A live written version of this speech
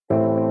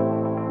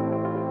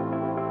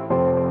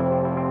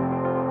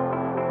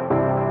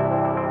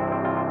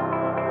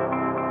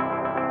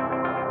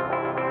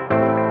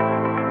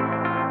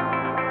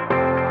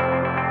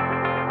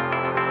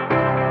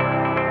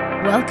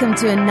welcome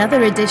to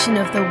another edition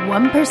of the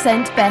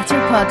 1% Better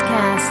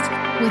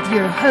podcast with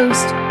your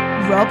host,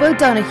 Rob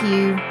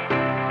O'Donoghue.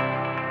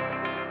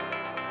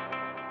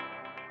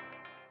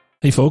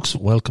 Hey folks,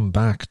 welcome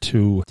back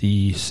to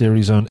the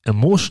series on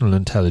emotional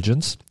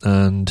intelligence,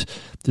 and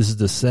this is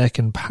the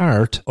second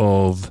part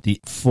of the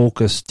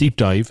focus deep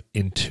dive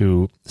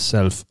into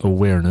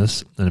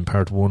self-awareness. And in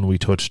part one we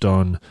touched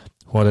on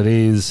what it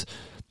is,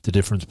 the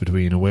difference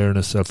between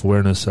awareness,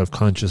 self-awareness,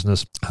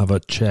 self-consciousness. Have a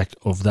check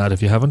of that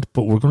if you haven't.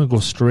 But we're going to go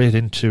straight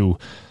into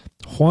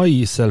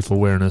why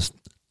self-awareness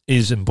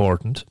is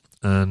important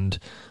and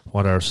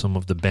what are some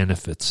of the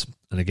benefits.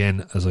 And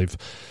again, as I've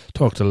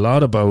talked a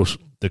lot about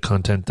the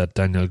content that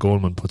Daniel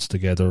Goleman puts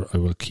together, I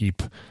will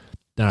keep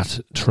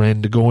that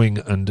trend going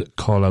and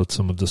call out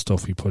some of the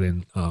stuff he put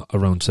in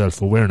around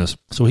self-awareness.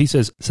 So he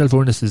says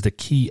self-awareness is the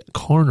key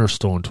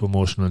cornerstone to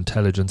emotional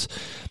intelligence,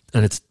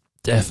 and it's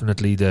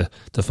definitely the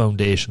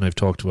foundation. I've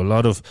talked to a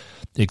lot of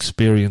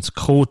experienced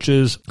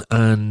coaches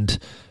and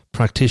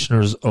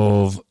practitioners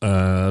of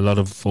a lot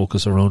of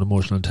focus around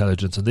emotional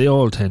intelligence, and they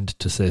all tend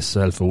to say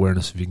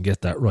self-awareness. If you can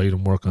get that right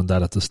and work on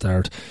that at the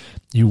start,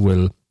 you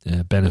will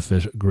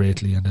benefit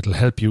greatly, and it'll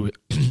help you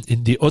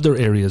in the other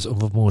areas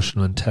of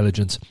emotional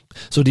intelligence.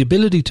 So the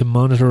ability to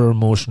monitor our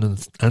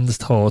emotions and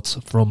thoughts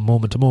from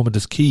moment to moment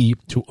is key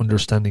to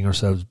understanding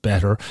ourselves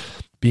better,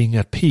 being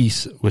at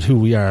peace with who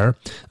we are,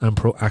 and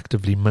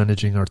proactively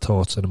managing our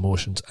thoughts and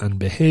emotions and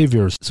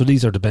behaviours. So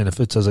these are the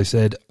benefits, as I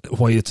said,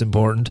 why it's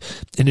important.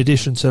 In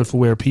addition,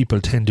 self-aware people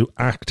tend to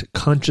act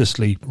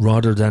consciously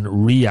rather than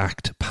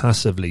react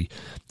passively,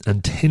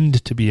 and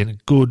tend to be in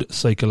good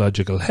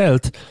psychological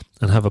health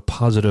and have a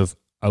positive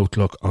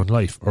outlook on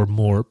life,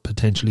 or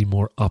potentially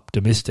more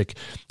optimistic.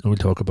 And we'll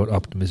talk about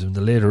optimism in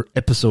the later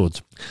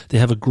episodes. They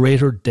have a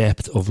greater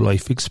depth of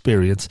life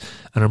experience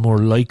and are more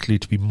likely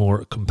to be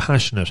more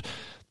compassionate.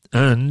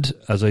 And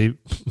as I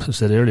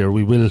said earlier,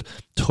 we will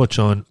touch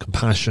on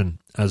compassion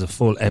as a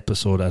full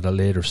episode at a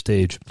later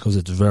stage, because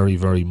it's very,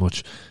 very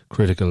much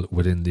critical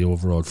within the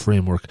overall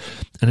framework.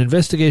 An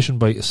investigation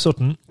by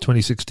Sutton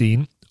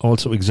 2016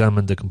 also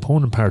examined the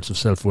component parts of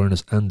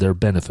self-awareness and their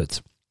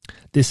benefits.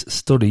 This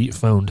study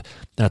found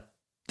that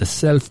the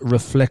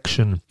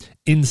self-reflection,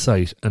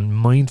 insight and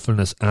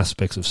mindfulness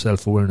aspects of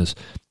self-awareness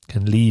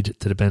can lead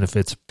to the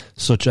benefits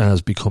such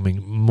as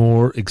becoming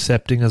more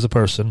accepting as a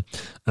person,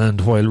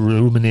 and while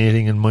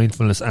ruminating and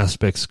mindfulness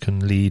aspects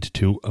can lead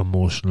to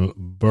emotional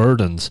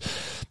burdens.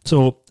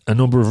 So a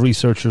number of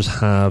researchers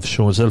have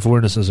shown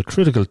self-awareness as a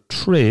critical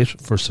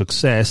trait for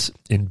success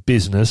in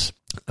business,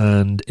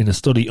 and in a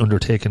study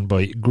undertaken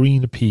by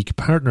Green Peak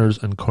Partners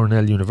and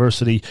Cornell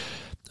University,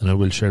 and I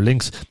will share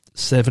links,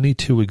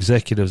 72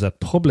 executives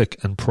at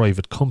public and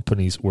private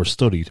companies were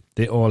studied.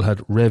 They all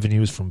had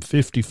revenues from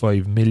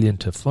 55 million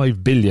to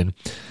 5 billion,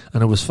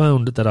 and it was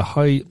found that a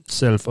high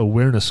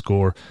self-awareness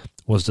score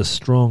was the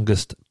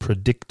strongest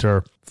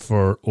predictor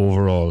for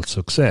overall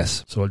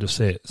success. So I'll just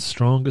say,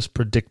 strongest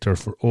predictor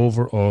for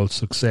overall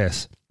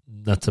success.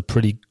 That's a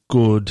pretty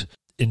good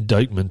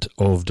indictment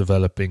of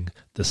developing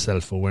the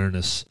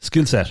self-awareness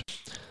skill set.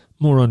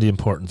 More on the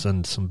importance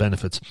and some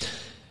benefits.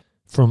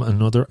 From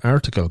another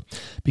article,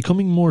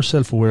 becoming more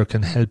self-aware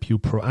can help you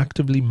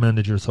proactively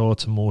manage your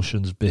thoughts,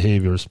 emotions,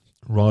 behaviours,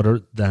 rather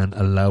than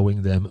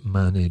allowing them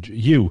manage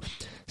you.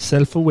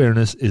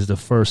 Self-awareness is the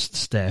first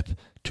step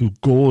to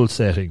goal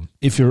setting.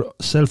 If you're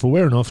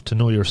self-aware enough to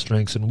know your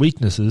strengths and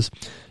weaknesses,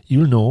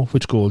 you'll know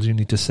which goals you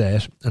need to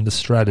set and the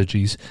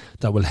strategies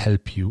that will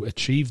help you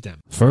achieve them.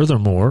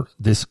 Furthermore,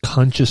 this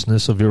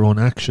consciousness of your own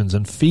actions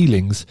and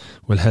feelings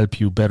will help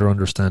you better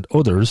understand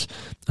others,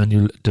 and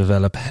you'll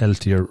develop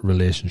healthier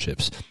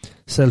relationships.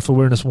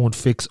 Self-awareness won't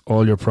fix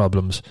all your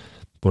problems,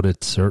 but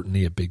it's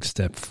certainly a big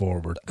step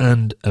forward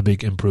and a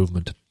big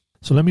improvement.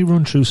 So let me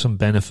run through some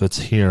benefits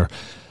here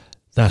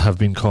that have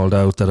been called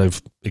out that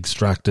I've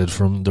extracted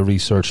from the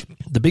research.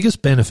 The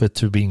biggest benefit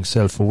to being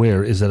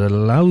self-aware is that it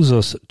allows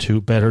us to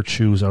better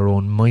choose our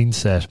own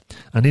mindset,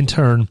 and in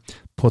turn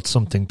put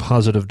something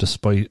positive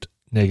despite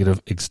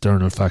negative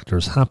external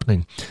factors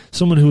happening.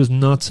 Someone who is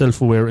not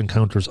self-aware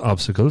encounters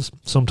obstacles,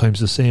 sometimes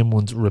the same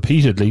ones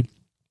repeatedly,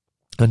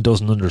 and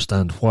doesn't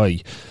understand why.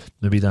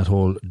 Maybe that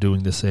whole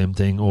doing the same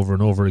thing over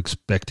and over,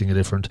 expecting a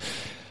different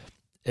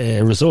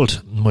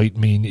result, might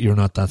mean you're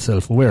not that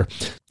self-aware.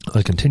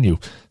 I'll continue.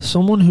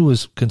 Someone who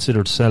is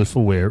considered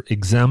self-aware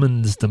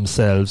examines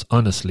themselves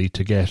honestly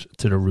to get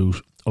to the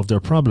root of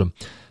their problem.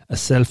 A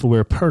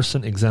self-aware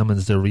person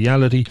examines their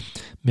reality,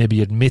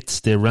 maybe admits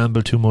they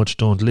ramble too much,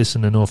 don't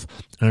listen enough,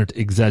 aren't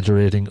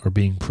exaggerating or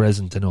being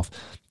present enough.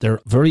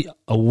 They're very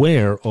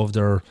aware of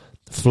their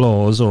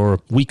flaws or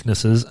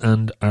weaknesses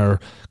and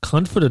are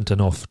confident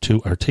enough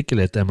to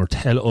articulate them or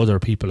tell other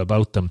people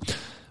about them,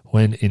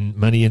 when in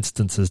many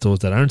instances those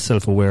that aren't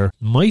self-aware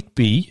might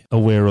be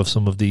aware of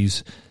some of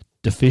these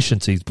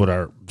deficiencies but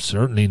are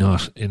certainly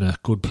not in a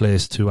good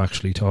place to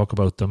actually talk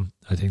about them.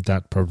 I think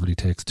that probably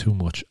takes too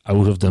much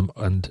out of them,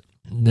 and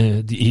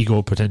the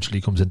ego potentially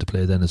comes into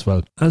play then as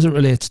well. As it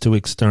relates to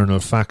external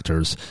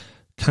factors,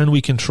 Can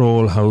we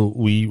control how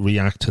we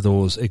react to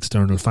those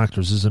external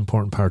factors? This is an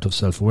important part of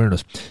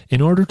self-awareness. In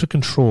order to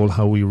control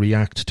how we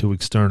react to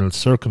external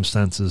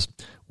circumstances,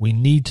 we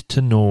need to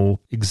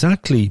know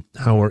exactly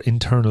how our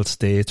internal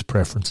states,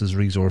 preferences,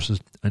 resources,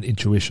 and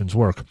intuitions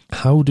work.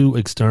 How do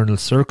external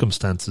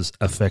circumstances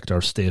affect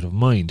our state of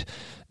mind?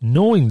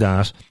 Knowing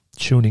that,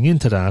 tuning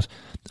into that,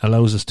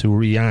 allows us to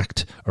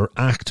react or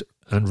act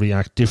and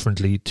react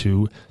differently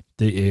to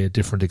the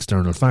different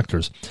external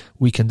factors.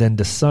 We can then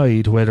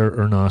decide whether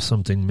or not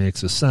something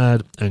makes us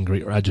sad,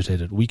 angry, or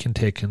agitated. We can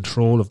take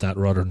control of that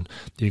rather than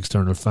the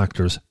external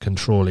factors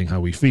controlling how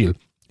we feel.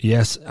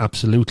 Yes,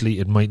 absolutely,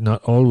 it might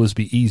not always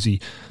be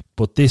easy,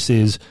 but this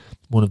is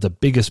one of the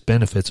biggest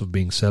benefits of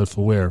being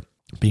self-aware,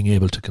 being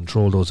able to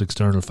control those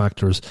external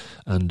factors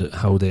and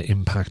how they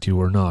impact you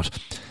or not.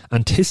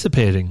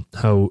 Anticipating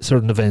how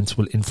certain events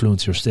will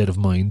influence your state of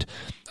mind,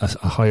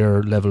 a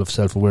higher level of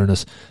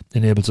self-awareness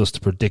enables us to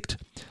predict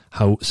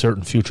how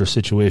certain future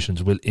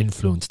situations will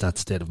influence that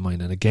state of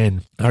mind. And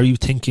again, are you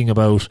thinking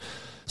about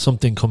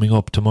something coming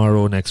up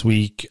tomorrow, next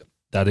week,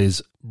 that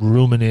is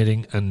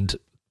ruminating and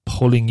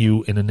pulling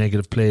you in a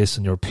negative place,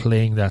 and you're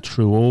playing that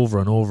through over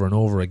and over and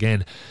over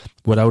again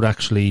without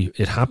actually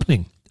it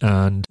happening?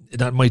 And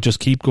that might just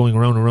keep going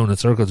around and around in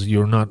circles.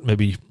 You're not,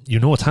 maybe, you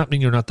know what's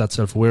happening, you're not that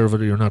self-aware of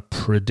it, or you're not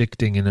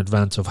predicting in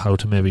advance of how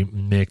to maybe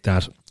make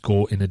that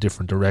go in a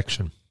different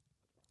direction.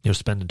 You're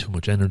spending too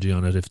much energy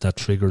on it. If that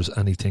triggers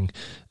anything,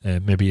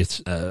 maybe it's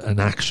an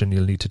action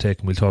you'll need to take,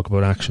 and we'll talk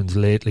about actions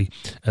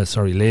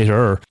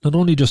later. Not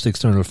only just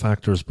external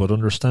factors, but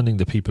understanding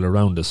the people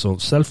around us. So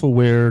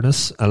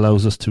self-awareness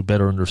allows us to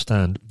better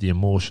understand the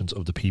emotions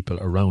of the people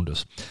around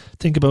us.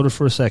 Think about it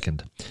for a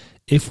second.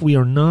 If we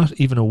are not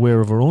even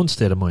aware of our own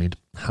state of mind,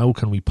 how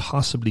can we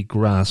possibly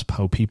grasp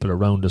how people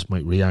around us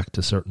might react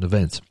to certain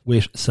events?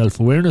 With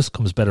self-awareness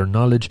comes better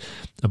knowledge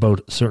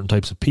about certain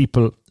types of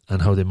people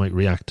and how they might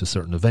react to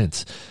certain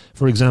events.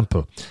 For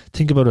example,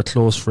 think about a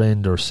close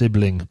friend or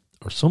sibling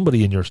or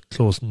somebody in your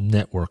close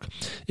network.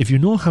 If you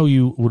know how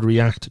you would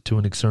react to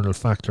an external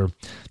factor,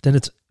 then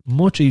it's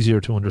much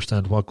easier to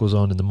understand what goes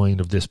on in the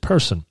mind of this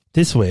person.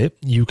 This way,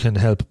 you can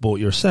help both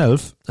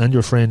yourself and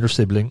your friend or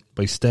sibling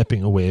by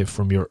stepping away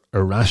from your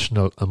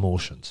irrational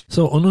emotions.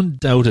 So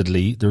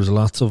undoubtedly, there's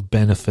lots of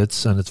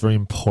benefits, and it's very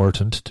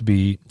important to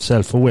be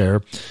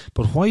self-aware.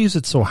 But why is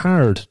it so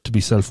hard to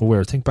be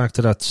self-aware? Think back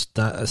to that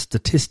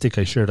statistic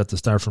I shared at the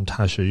start from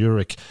Tasha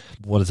Eurich.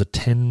 What is it,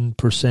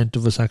 10%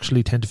 of us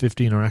actually, 10 to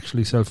 15 are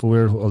actually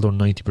self-aware, although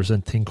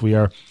 90% think we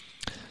are.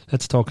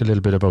 Let's talk a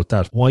little bit about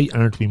that. Why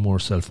aren't we more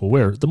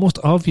self-aware? The most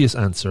obvious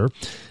answer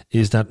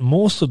is that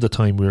most of the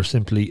time we are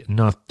simply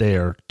not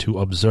there to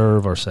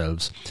observe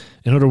ourselves.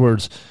 In other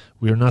words,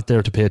 we are not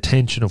there to pay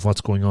attention of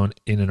what's going on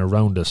in and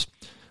around us.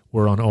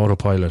 We're on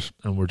autopilot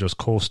and we're just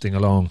coasting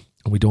along,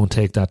 and we don't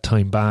take that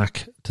time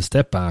back to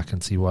step back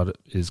and see what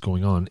is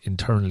going on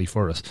internally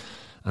for us.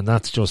 And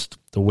that's just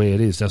the way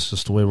it is. That's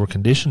just the way we're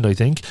conditioned, I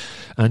think.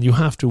 And you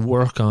have to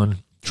work on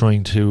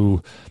trying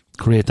to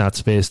create that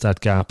space,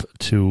 that gap,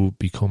 to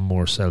become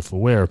more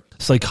self-aware.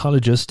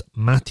 Psychologist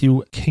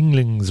Matthew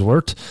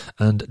Killingsworth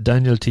and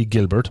Daniel T.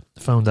 Gilbert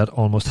found that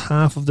almost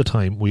half of the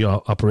time we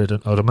operate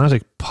in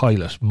automatic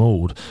pilot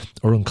mode,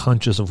 or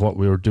unconscious of what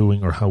we are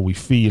doing or how we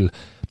feel,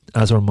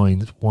 as our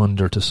minds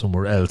wander to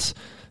somewhere else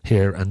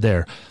here and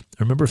there.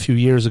 I remember a few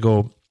years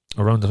ago,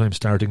 around the time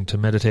starting to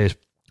meditate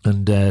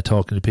and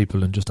talking to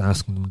people and just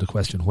asking them the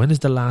question, when is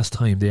the last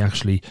time they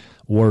actually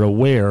were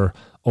aware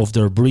of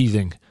their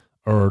breathing,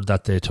 or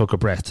that they took a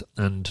breath?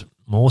 And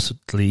more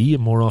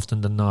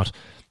often than not,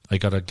 I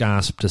got a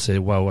gasp to say,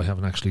 wow, I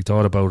haven't actually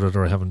thought about it,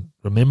 or I haven't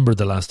remembered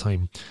the last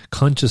time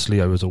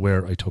consciously I was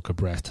aware I took a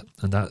breath.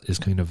 And that is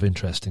kind of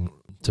interesting.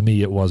 To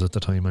me, it was at the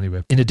time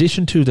anyway. In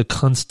addition to the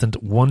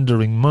constant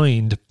wandering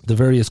mind, the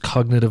various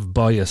cognitive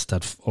bias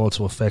that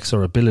also affects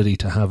our ability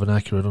to have an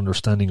accurate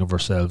understanding of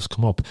ourselves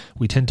come up.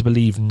 We tend to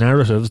believe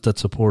narratives that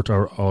support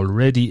our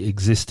already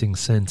existing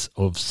sense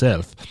of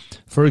self.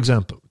 For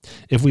example,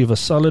 if we have a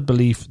solid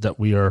belief that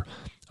we are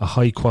a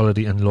high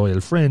quality and loyal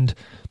friend,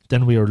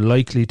 then we are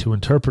likely to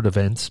interpret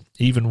events,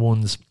 even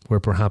ones where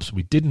perhaps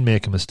we did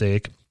make a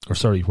mistake,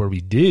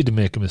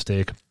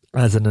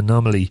 as an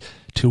anomaly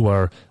to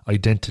our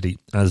identity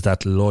as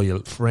that loyal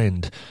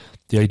friend.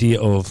 The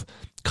idea of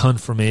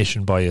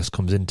confirmation bias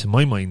comes into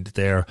my mind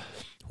there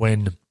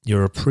when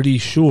you're pretty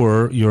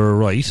sure you're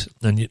right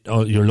and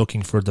you're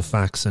looking for the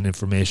facts and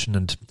information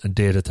and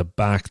data to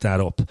back that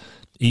up,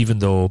 even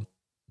though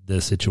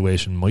the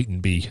situation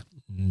mightn't be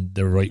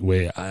the right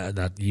way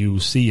that you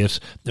see it,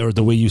 or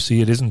the way you see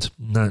it isn't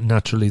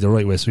naturally the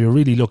right way. So you're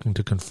really looking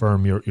to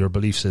confirm your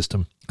belief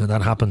system, and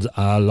that happens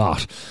a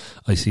lot.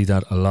 I see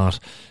that a lot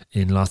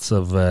in lots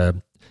of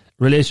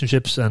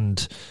relationships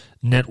and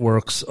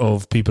networks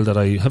of people that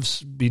I have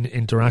been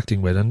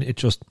interacting with, and it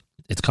just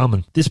It's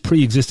common. This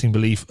pre-existing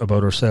belief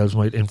about ourselves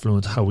might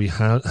influence how we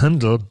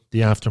handle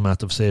the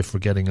aftermath of, say,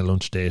 forgetting a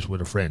lunch date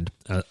with a friend,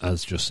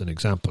 as just an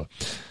example.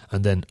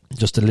 And then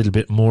just a little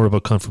bit more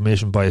about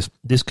confirmation bias.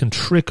 This can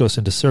trick us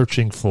into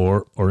searching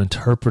for or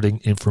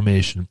interpreting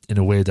information in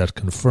a way that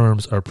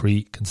confirms our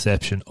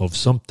preconception of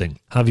something.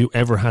 Have you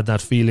ever had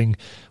that feeling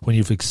when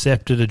you've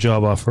accepted a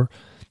job offer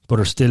but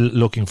are still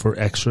looking for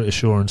extra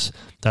assurance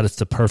that it's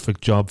the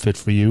perfect job fit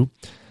for you?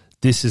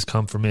 This is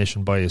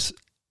confirmation bias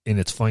in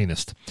its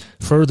finest.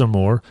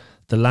 Furthermore,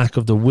 the lack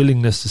of the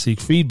willingness to seek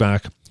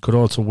feedback could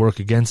also work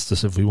against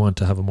us if we want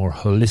to have a more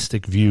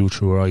holistic view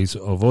through our eyes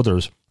of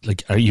others.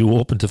 Like, are you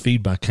open to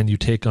feedback? Can you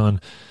take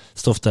on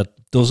stuff that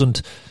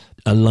doesn't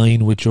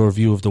align with your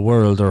view of the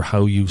world or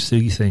how you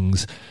see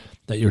things,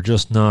 that you're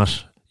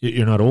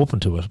not open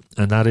to it?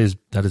 And that is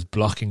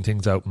blocking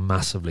things out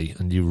massively,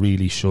 and you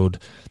really should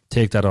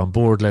take that on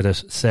board, let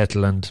it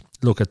settle, and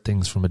look at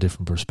things from a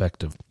different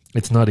perspective.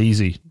 It's not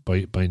easy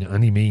by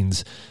any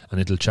means, and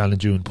it'll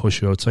challenge you and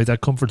push you outside that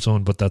comfort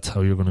zone, but that's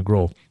how you're going to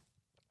grow.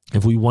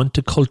 If we want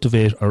to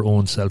cultivate our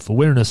own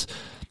self-awareness,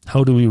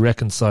 how do we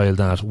reconcile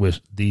that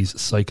with these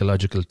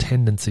psychological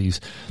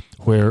tendencies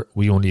where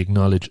we only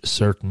acknowledge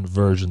certain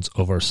versions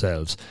of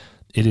ourselves?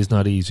 It is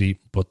not easy,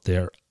 but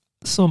there are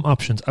some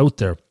options out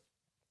there.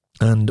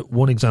 And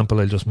one example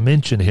I'll just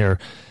mention here,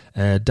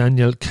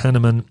 Daniel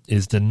Kahneman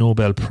is the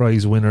Nobel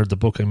Prize winner. The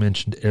book I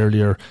mentioned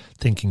earlier,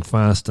 Thinking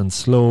Fast and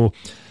Slow,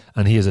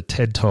 and he has a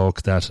TED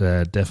Talk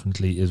that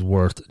definitely is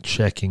worth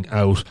checking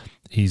out.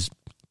 He's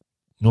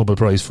Nobel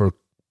Prize for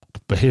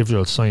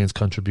behavioral science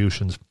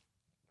contributions.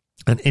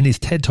 And in his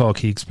TED Talk,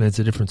 he explains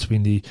the difference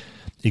between the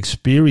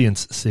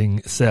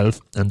experiencing self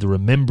and the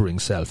remembering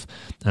self,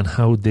 and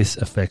how this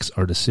affects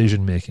our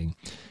decision making.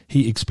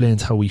 He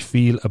explains how we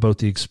feel about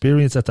the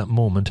experience at that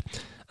moment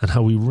and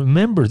how we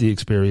remember the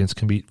experience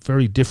can be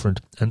very different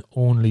and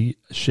only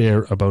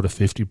share about a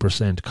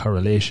 50%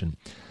 correlation.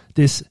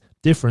 This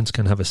difference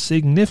can have a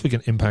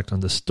significant impact on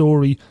the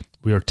story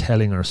we are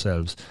telling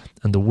ourselves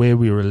and the way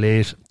we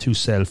relate to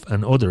self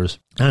and others,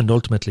 and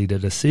ultimately the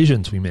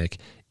decisions we make,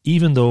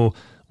 even though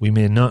we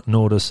may not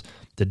notice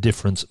the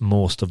difference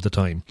most of the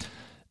time.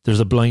 There's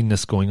a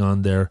blindness going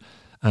on there,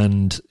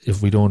 and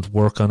if we don't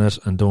work on it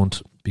and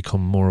don't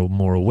become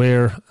more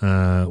aware,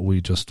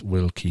 we just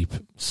will keep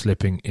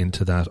slipping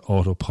into that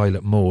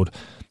autopilot mode.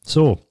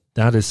 So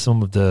that is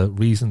some of the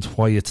reasons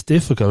why it's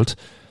difficult,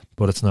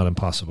 but it's not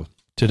impossible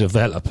to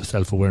develop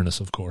self-awareness,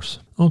 of course.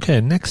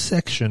 Okay, next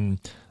section,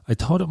 I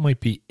thought it might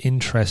be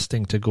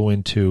interesting to go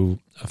into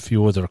a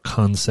few other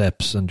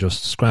concepts and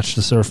just scratch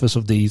the surface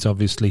of these,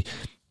 obviously.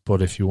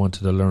 But if you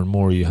wanted to learn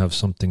more, you have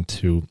something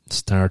to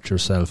start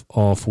yourself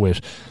off with.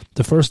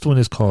 The first one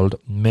is called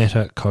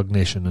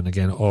metacognition, and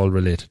again, all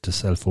related to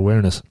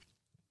self-awareness.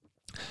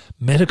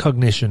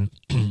 Metacognition,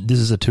 this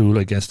is a tool,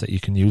 I guess, that you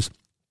can use.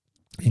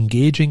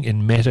 Engaging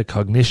in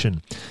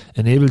metacognition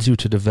enables you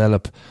to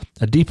develop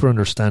a deeper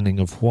understanding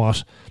of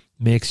what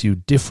makes you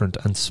different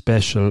and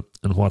special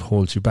and what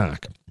holds you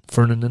back.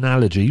 For an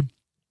analogy,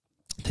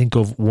 think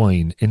of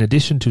wine. In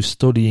addition to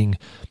studying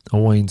a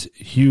wine's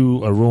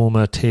hue,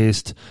 aroma,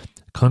 taste,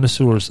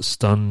 connoisseurs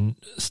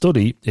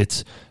study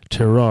its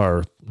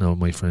terroir. Now,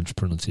 my French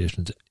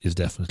pronunciation is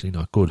definitely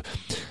not good.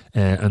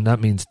 And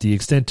that means the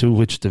extent to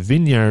which the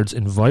vineyard's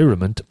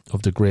environment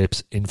of the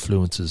grapes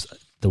influences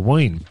the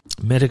wine.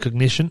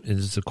 Metacognition,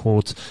 is the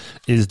quote,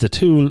 is the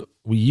tool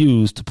we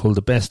use to pull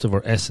the best of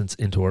our essence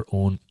into our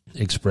own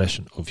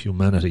expression of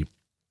humanity.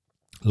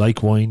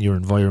 Like wine, your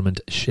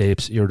environment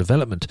shapes your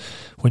development.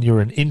 When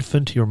you're an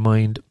infant, your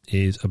mind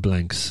is a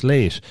blank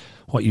slate.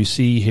 What you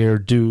see, hear,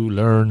 do,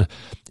 learn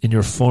in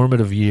your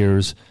formative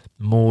years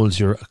molds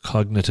your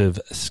cognitive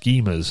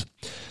schemas,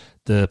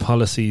 the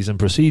policies and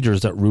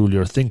procedures that rule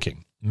your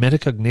thinking.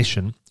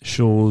 Metacognition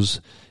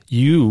shows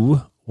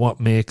you what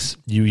makes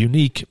you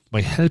unique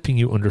by helping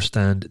you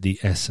understand the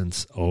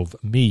essence of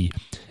me.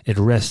 It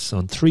rests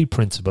on three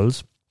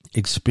principles.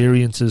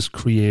 Experiences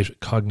create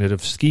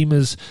cognitive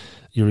schemas.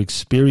 Your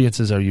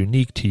experiences are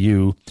unique to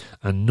you,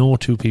 and no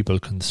two people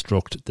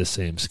construct the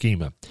same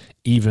schema,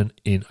 even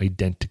in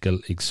identical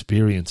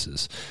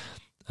experiences.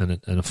 And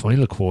a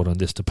final quote on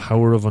this: the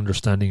power of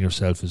understanding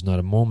yourself is not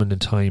a moment in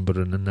time, but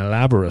an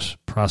elaborate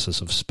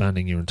process of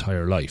spanning your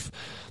entire life.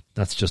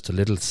 That's just a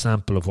little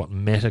sample of what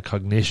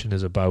metacognition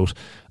is about,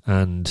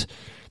 and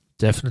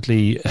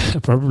definitely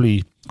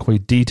probably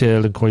quite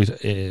detailed and quite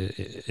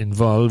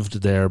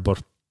involved there,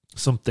 but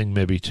something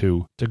maybe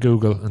to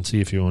Google and see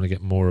if you want to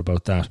get more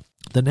about that.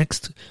 The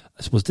next,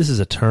 I suppose this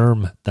is a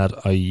term that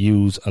I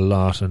use a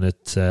lot, and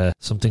it's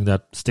something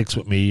that sticks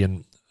with me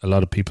and a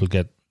lot of people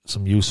get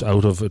some use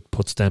out of. It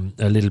puts them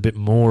a little bit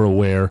more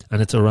aware,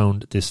 and it's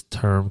around this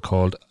term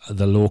called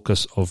the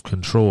locus of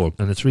control,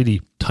 and it's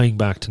really tying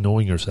back to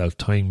knowing yourself,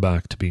 tying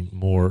back to being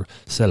more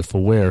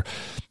self-aware.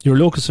 Your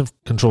locus of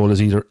control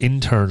is either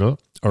internal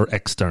or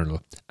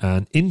external.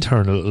 An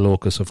internal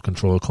locus of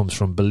control comes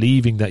from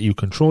believing that you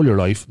control your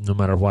life no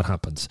matter what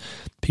happens.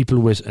 People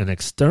with an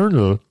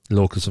external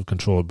locus of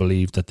control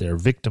believe that they're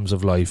victims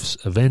of life's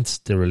events.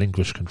 They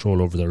relinquish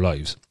control over their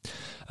lives.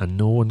 And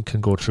no one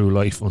can go through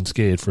life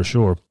unscathed for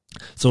sure.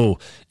 So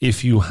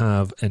if you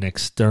have an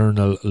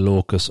external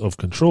locus of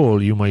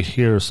control, you might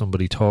hear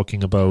somebody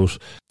talking about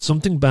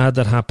something bad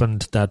that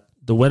happened, that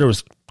the weather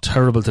was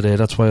terrible today,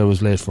 that's why I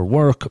was late for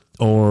work,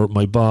 or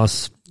my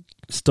boss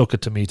stuck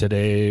it to me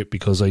today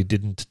because I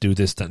didn't do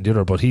this, that and the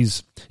other, but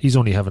he's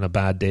only having a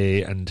bad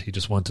day and he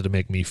just wanted to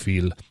make me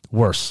feel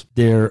worse.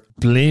 They're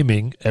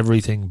blaming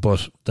everything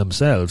but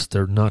themselves.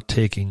 They're not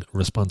taking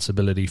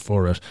responsibility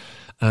for it.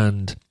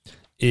 And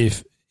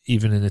if,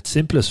 even in its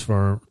simplest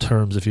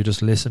terms, if you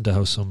just listen to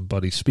how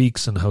somebody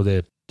speaks and how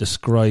they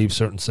describe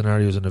certain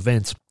scenarios and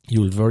events,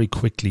 you'll very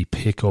quickly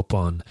pick up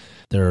on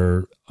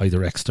their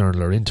either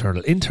external or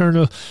internal.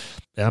 Internal,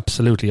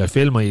 absolutely, I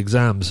failed my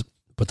exams,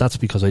 but that's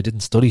because I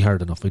didn't study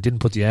hard enough. I didn't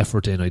put the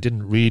effort in. I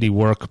didn't really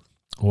work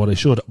what I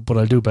should, but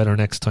I'll do better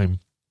next time.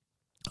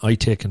 I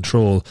take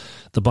control.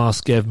 The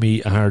boss gave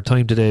me a hard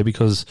time today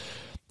because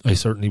I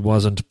certainly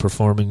wasn't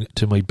performing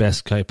to my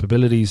best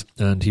capabilities,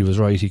 and he was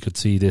right. He could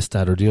see this,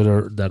 that or the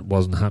other that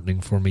wasn't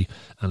happening for me,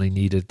 and I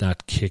needed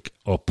that kick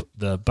up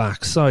the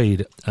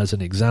backside as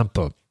an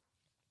example.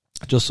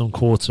 Just some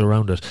quotes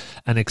around it.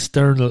 An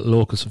external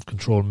locus of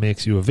control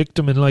makes you a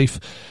victim in life.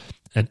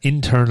 An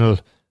internal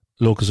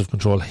locus of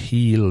control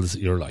heals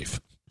your life.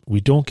 We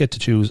don't get to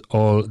choose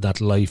all that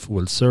life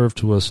will serve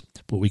to us,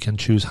 but we can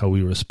choose how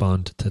we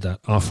respond to that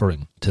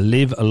offering. To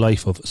live a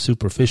life of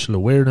superficial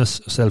awareness,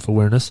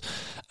 self-awareness,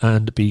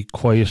 and be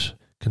quite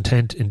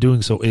content in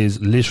doing so is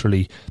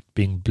literally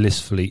being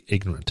blissfully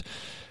ignorant.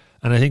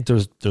 And I think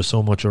there's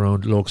so much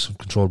around locus of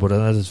control, but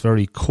at its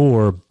very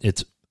core,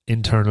 it's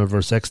internal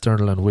versus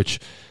external, and which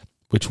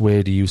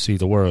way do you see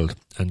the world?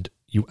 And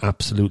you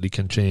absolutely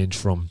can change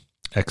from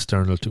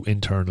external to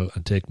internal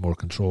and take more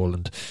control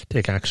and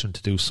take action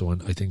to do so.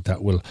 And I think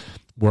that will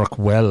work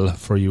well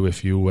for you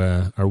if you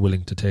are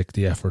willing to take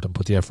the effort and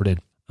put the effort in.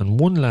 And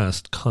one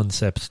last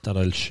concept that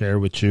I'll share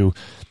with you,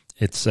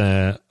 it's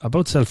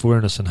about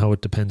self-awareness and how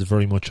it depends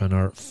very much on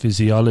our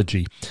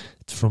physiology.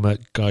 It's from a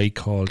guy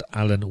called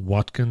Alan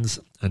Watkins,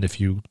 and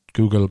if you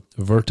Google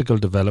vertical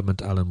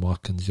development Alan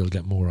Watkins, you'll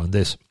get more on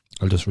this.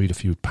 I'll just read a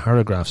few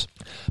paragraphs.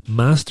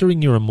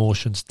 Mastering your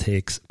emotions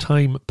takes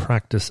time,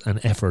 practice and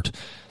effort.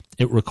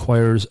 It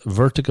requires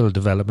vertical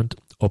development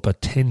up a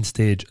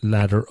 10-stage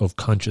ladder of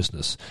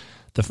consciousness.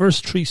 The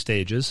first 3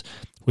 stages,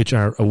 which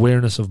are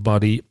awareness of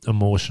body,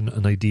 emotion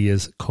and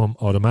ideas, come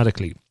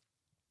automatically.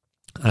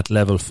 At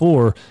level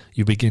 4,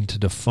 you begin to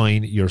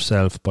define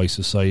yourself by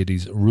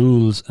society's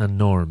rules and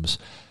norms.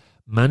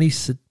 Many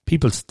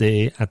people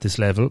stay at this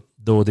level,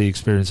 though they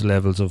experience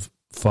levels of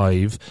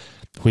 5,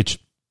 which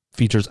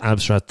features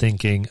abstract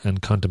thinking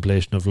and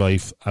contemplation of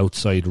life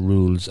outside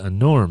rules and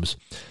norms.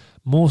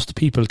 Most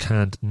people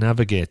can't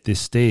navigate this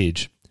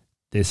stage.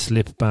 They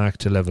slip back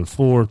to level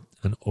 4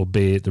 and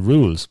obey the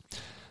rules.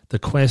 The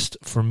quest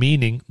for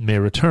meaning may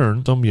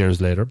return some years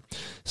later.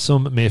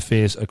 Some may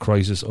face a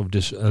crisis of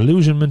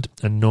disillusionment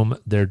and numb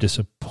their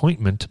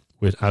disappointment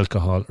with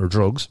alcohol or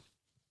drugs.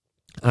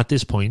 At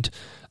this point,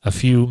 a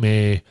few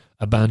may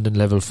abandon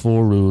level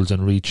 4 rules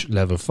and reach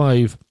level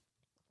 5,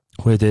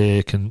 where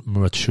they can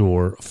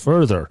mature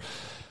further.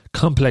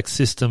 Complex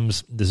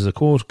systems, this is a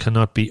quote,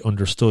 cannot be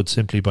understood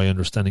simply by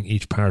understanding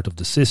each part of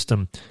the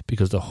system,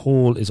 because the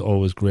whole is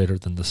always greater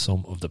than the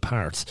sum of the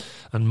parts.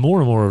 And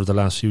more over the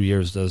last few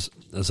years, as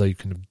I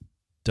kind of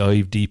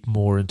dive deep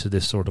more into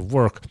this sort of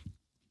work,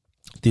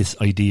 this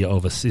idea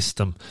of a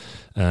system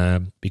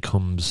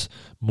becomes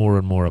more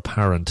and more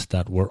apparent,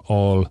 that we're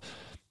all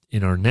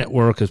in our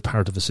network as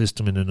part of a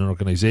system. In an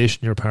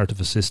organization, you're part of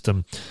a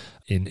system.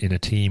 In a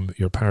team,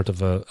 you're part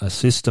of a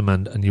system,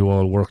 and you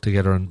all work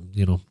together, and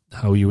you know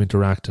how you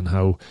interact and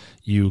how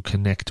you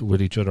connect with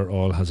each other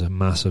all has a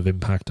massive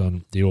impact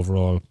on the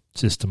overall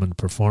system and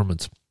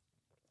performance.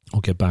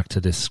 I'll get back to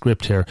this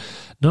script here.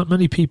 Not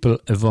many people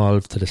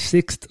evolve to the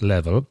 6th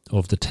level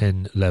of the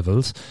 10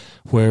 levels,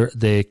 where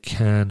they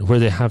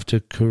have to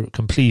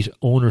complete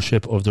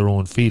ownership of their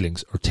own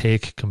feelings, or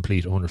take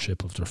complete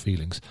ownership of their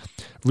feelings.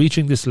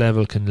 Reaching this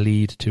level can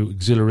lead to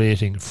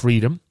exhilarating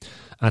freedom.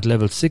 At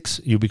level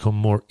 6, you become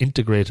more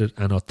integrated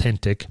and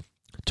authentic.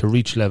 To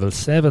reach level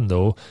 7,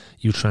 though,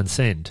 you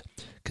transcend.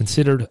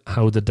 Consider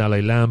how the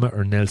Dalai Lama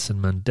or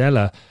Nelson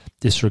Mandela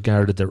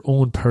disregarded their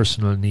own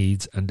personal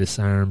needs and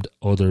disarmed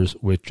others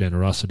with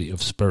generosity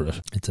of spirit.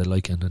 It's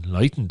like an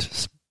enlightened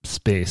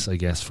space, I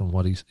guess, from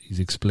what he's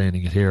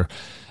explaining it here.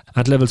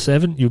 At level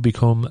 7, you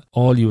become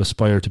all you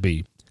aspire to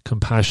be: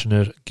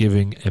 compassionate,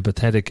 giving,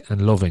 empathetic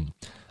and loving.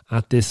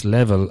 At this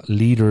level,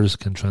 leaders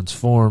can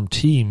transform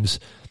teams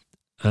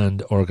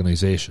and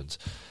organizations.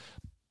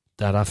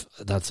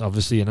 That's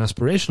obviously an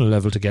aspirational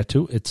level to get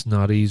to. It's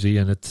not easy,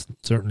 and it's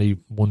certainly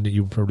one that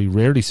you probably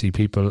rarely see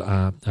people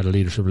at a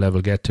leadership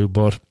level get to.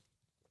 But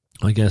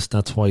I guess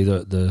that's why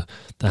the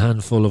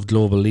handful of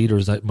global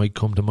leaders that might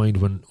come to mind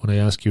when I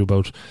ask you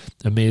about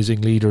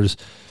amazing leaders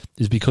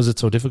is because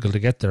it's so difficult to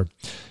get there.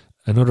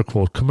 Another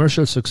quote,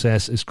 commercial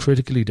success is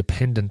critically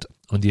dependent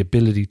on the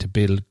ability to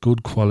build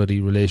good quality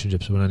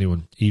relationships with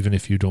anyone, even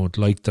if you don't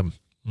like them.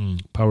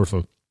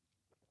 Powerful.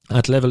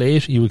 At level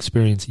 8, you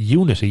experience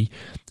unity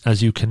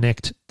as you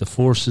connect the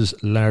forces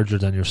larger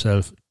than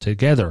yourself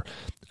together.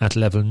 At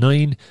level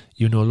 9,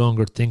 you no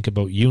longer think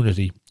about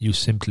unity, you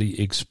simply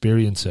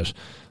experience it.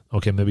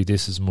 Okay, maybe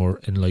this is more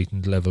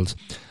enlightened levels.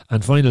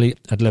 And finally,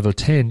 at level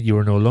 10, you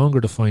are no longer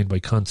defined by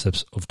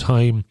concepts of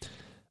time.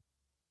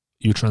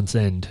 You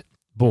transcend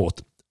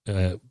both.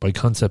 By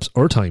concepts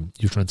or time,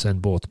 you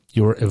transcend both.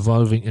 You are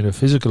evolving in a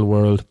physical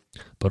world,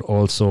 but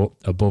also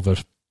above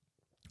it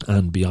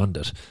and beyond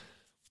it.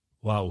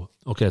 Wow.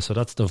 Okay, so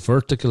that's the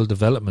vertical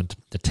development,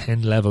 the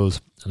 10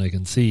 levels. And I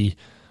can see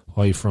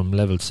why from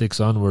level 6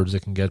 onwards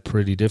it can get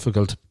pretty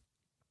difficult.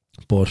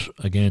 But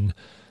again,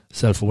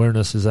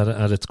 self-awareness is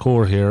at its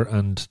core here,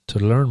 and to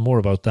learn more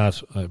about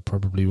that, I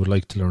probably would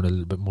like to learn a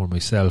little bit more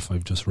myself.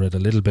 I've just read a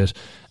little bit.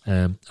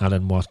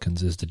 Alan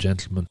Watkins is the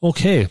gentleman.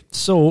 Okay,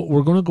 so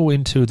we're going to go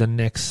into the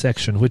next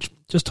section, which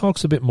just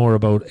talks a bit more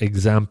about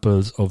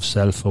examples of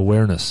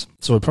self-awareness.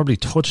 So I probably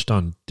touched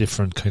on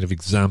different kind of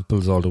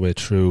examples all the way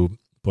through,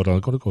 but I'm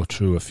going to go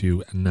through a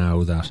few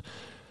now that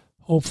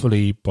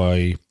hopefully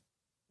by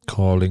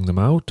calling them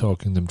out,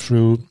 talking them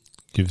through,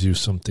 gives you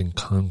something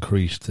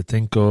concrete to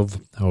think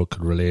of, how it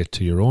could relate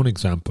to your own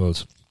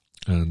examples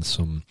and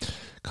some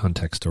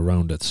context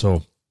around it.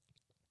 So,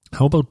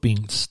 how about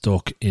being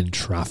stuck in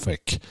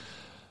traffic?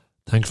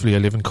 Thankfully, I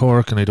live in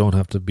Cork and I don't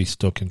have to be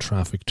stuck in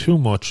traffic too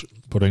much,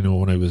 but I know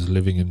when I was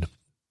living in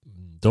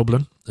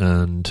Dublin,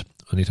 and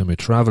anytime I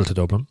travel to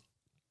Dublin,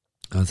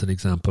 as an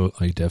example,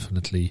 I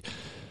definitely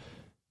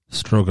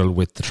struggle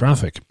with the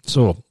traffic.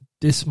 So,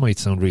 this might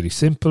sound really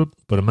simple,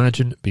 but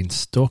imagine being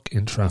stuck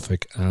in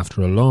traffic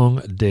after a long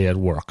day at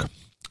work.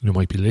 You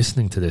might be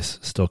listening to this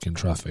stuck in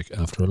traffic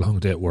after a long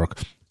day at work.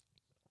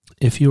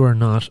 If you are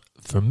not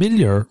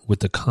familiar with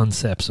the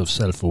concepts of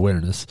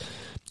self-awareness,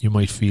 you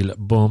might feel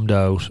bummed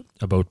out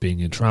about being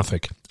in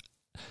traffic.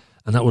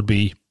 And that would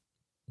be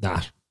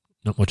that.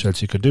 Not much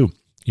else you could do.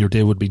 Your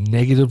day would be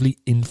negatively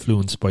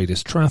influenced by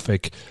this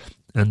traffic,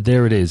 and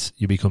there it is.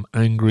 You become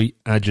angry,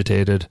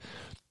 agitated,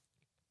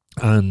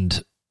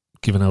 and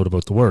given out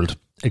about the world.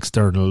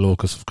 External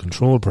locus of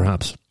control,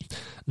 perhaps.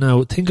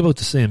 Now, think about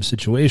the same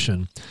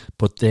situation,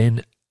 but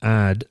then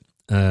add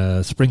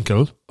a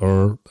sprinkle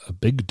or a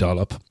big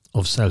dollop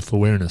of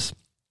self-awareness.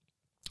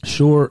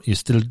 Sure, you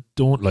still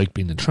don't like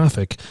being in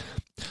traffic.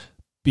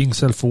 Being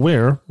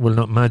self-aware will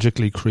not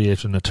magically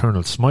create an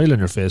eternal smile on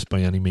your face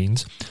by any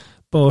means,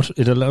 but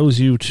it allows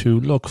you to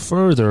look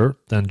further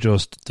than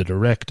just the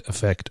direct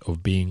effect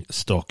of being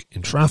stuck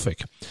in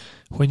traffic.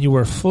 When you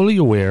are fully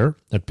aware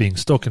that being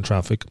stuck in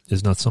traffic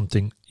is not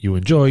something you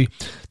enjoy,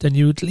 then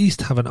you at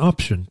least have an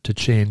option to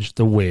change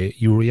the way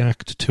you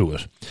react to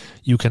it.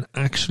 You can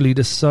actually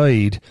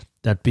decide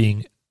that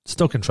being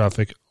stuck in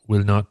traffic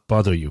will not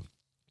bother you.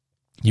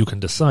 You can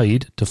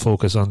decide to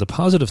focus on the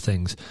positive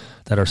things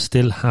that are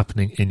still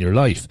happening in your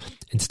life.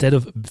 Instead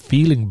of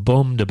feeling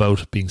bummed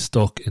about being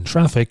stuck in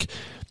traffic,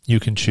 you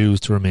can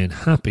choose to remain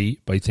happy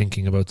by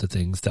thinking about the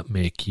things that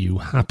make you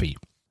happy.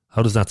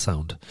 How does that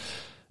sound?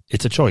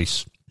 It's a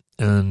choice,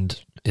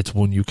 and it's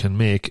one you can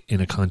make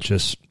in a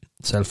conscious,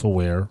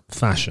 self-aware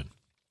fashion.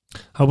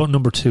 How about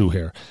number 2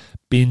 here?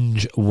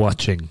 Binge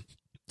watching.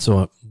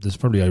 So this is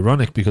probably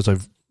ironic because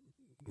I've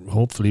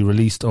hopefully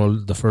released all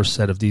the first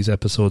set of these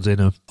episodes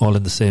all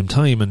in the same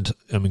time, and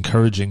I'm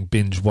encouraging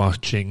binge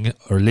watching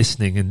or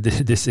listening in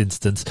this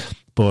instance.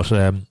 But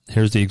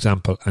here's the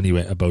example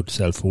anyway about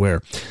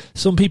self-aware.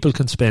 Some people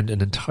can spend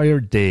an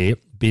entire day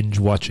binge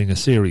watching a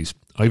series.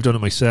 I've done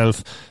it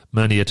myself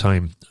many a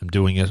time. I'm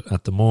doing it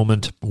at the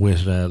moment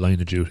with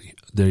Line of Duty.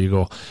 There you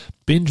go.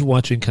 Binge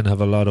watching can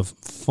have a lot of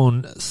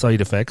fun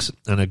side effects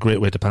and a great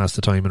way to pass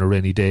the time on a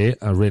rainy day,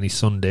 a rainy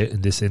Sunday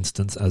in this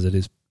instance, as it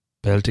is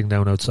pelting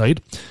down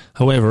outside.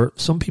 However,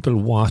 some people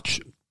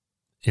watch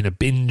in a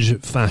binge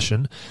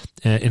fashion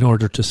in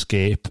order to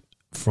escape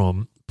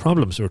from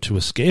problems or to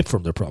escape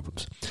from their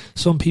problems.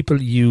 Some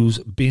people use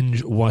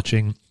binge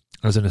watching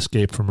as an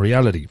escape from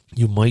reality.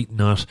 You might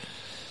not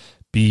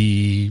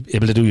be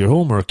able to do your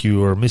homework,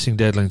 you are missing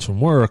deadlines from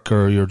work,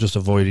 or you're just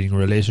avoiding a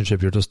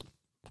relationship, you're just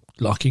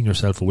locking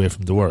yourself away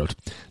from the world.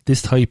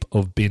 This type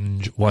of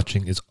binge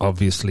watching is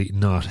obviously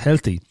not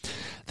healthy.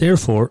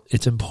 Therefore,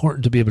 it's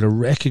important to be able to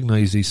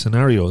recognize these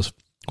scenarios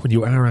when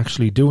you are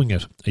actually doing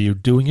it. Are you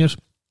doing it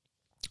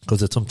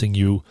because it's something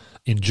you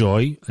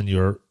enjoy and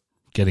you're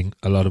getting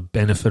a lot of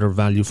benefit or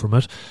value from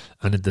it,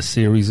 and the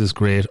series is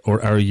great?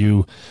 Or are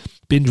you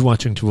binge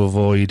watching to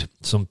avoid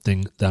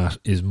something that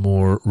is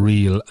more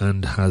real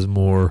and has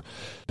more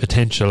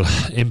potential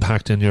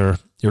impact in your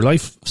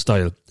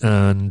lifestyle?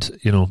 And,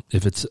 you know,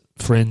 if it's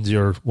Friends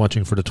you're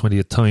watching for the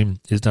 20th time,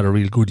 is that a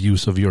real good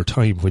use of your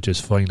time, which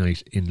is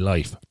finite in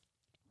life?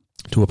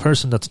 To a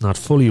person that's not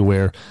fully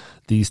aware,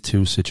 these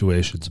two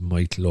situations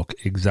might look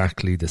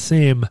exactly the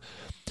same,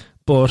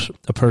 But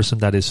a person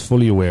that is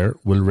fully aware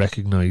will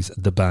recognize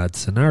the bad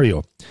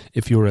scenario.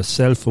 If you're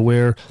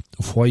self-aware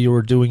of why you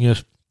are doing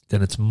it,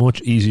 then it's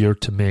much easier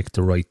to make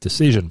the right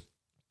decision.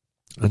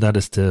 And that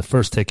is to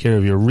first take care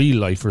of your real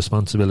life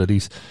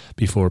responsibilities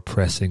before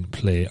pressing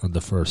play on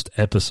the first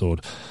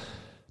episode.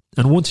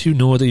 And once you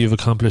know that you've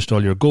accomplished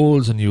all your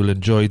goals, and you'll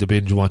enjoy the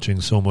binge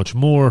watching so much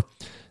more,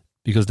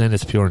 because then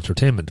it's pure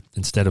entertainment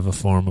instead of a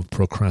form of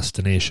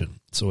procrastination.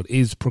 So it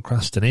is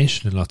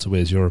procrastination in lots of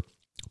ways. You're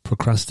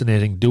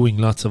procrastinating doing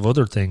lots of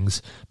other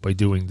things by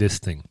doing this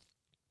thing.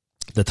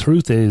 The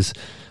truth is,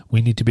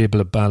 we need to be able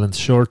to balance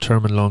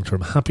short-term and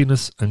long-term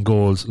happiness and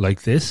goals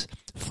like this.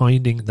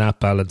 Finding that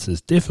balance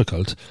is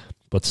difficult,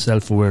 but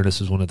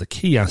self-awareness is one of the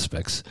key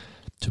aspects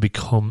to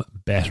become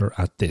better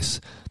at this.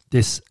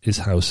 This is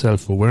how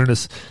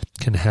self-awareness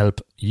can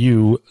help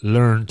you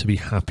learn to be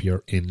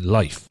happier in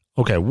life.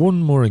 Okay,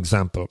 one more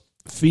example.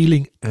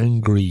 Feeling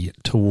angry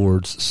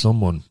towards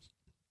someone.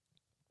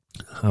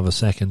 Have a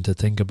second to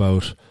think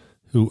about,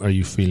 who are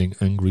you feeling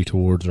angry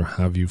towards, or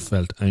have you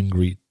felt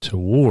angry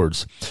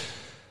towards?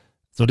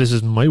 So this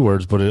isn't my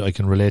words, but I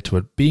can relate to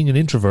it. Being an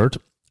introvert,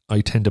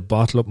 I tend to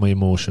bottle up my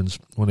emotions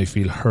when I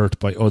feel hurt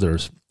by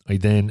others. I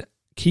then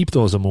keep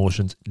those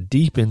emotions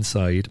deep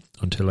inside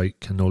until I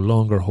can no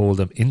longer hold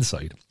them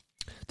inside.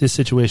 This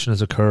situation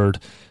has occurred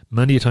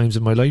many times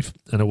in my life,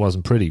 and it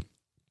wasn't pretty.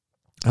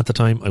 At the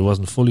time, I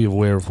wasn't fully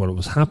aware of what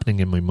was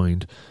happening in my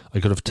mind. I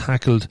could have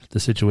tackled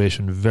the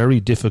situation very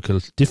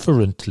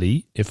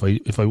differently if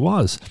I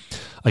was.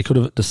 I could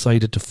have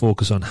decided to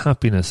focus on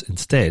happiness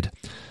instead.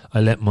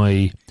 I let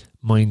my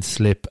mind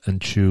slip and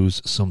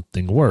choose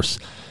something worse.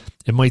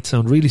 It might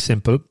sound really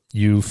simple.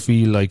 You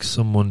feel like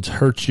someone's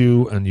hurt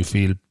you and you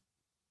feel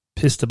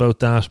pissed about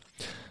that.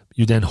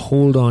 You then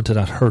hold on to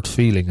that hurt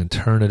feeling and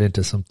turn it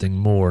into something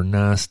more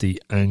nasty: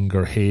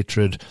 anger,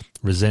 hatred,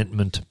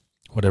 resentment,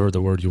 whatever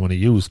the word you want to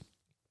use.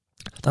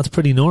 That's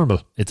pretty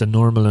normal. It's a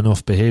normal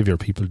enough behavior.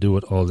 People do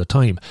it all the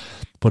time.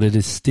 But it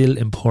is still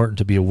important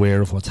to be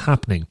aware of what's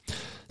happening.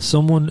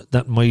 Someone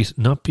that might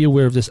not be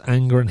aware of this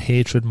anger and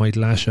hatred might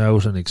lash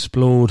out and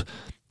explode.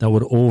 That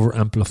would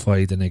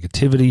over-amplify the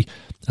negativity,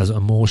 as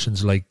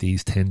emotions like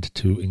these tend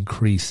to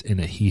increase in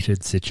a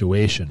heated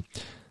situation.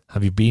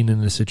 Have you been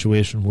in a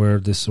situation where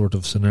this sort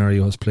of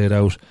scenario has played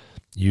out?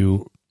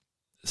 You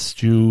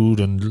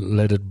stewed and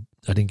let it,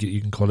 I think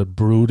you can call it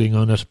brooding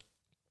on it,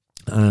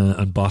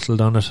 and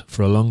bottled on it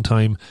for a long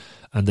time,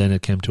 and then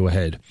it came to a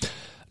head.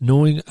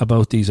 Knowing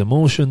about these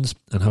emotions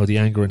and how the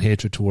anger and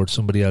hatred towards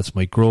somebody else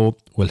might grow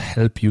will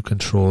help you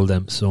control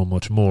them so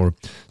much more.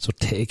 So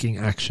taking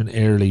action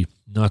early,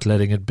 not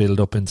letting it build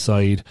up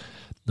inside,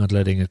 not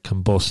letting it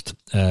combust,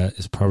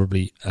 is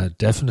probably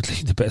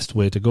definitely the best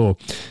way to go.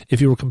 If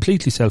you were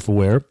completely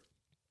self-aware,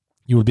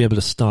 you will be able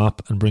to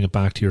stop and bring it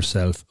back to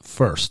yourself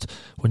first.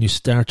 When you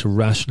start to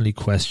rationally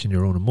question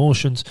your own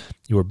emotions,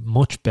 you are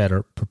much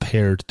better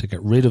prepared to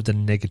get rid of the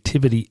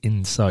negativity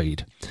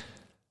inside.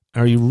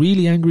 Are you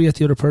really angry at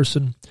the other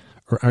person,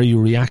 or are you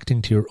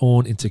reacting to your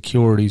own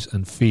insecurities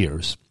and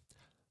fears?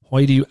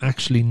 Why do you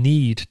actually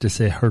need to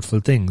say hurtful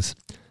things?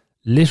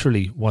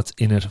 Literally, what's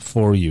in it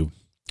for you?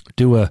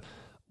 Do a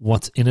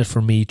what's in it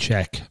for me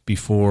check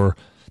before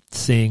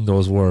saying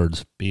those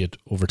words, be it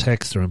over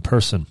text or in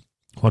person.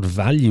 What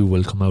value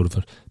will come out of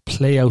it?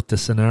 Play out the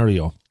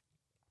scenario.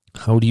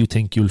 How do you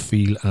think you'll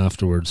feel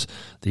afterwards?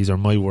 These are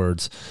my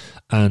words.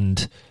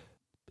 And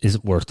is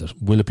it worth it?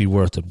 Will it be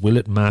worth it? Will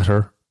it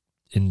matter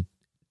in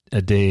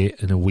a day,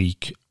 in a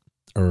week,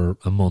 or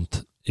a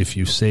month if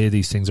you say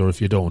these things, or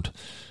if you don't?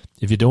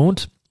 If you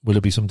don't, will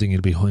it be something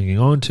you'll be hanging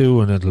on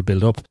to and it'll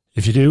build up?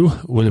 If you do,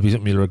 will it be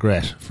something you'll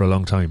regret for a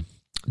long time?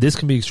 This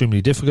can be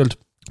extremely difficult,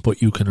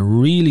 but you can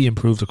really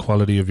improve the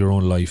quality of your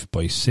own life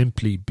by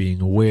simply being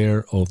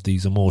aware of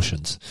these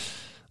emotions.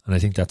 And I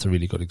think that's a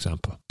really good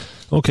example.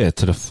 Okay,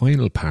 to the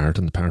final part,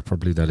 and the part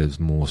probably that is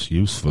most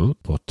useful,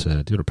 but the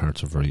other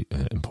parts are very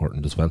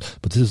important as well.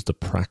 But this is the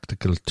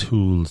practical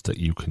tools that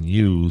you can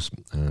use,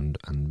 and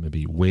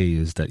maybe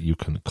ways that you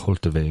can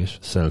cultivate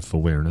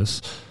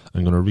self-awareness.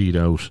 I'm going to read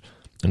out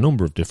a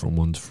number of different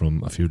ones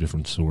from a few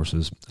different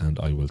sources, and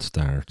I will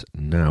start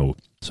now.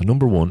 So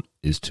number one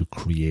is to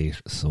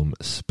create some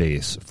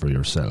space for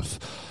yourself.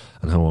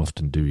 And how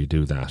often do you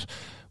do that?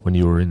 When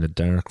you are in a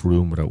dark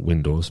room without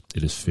windows,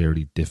 it is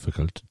fairly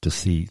difficult to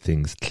see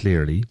things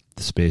clearly.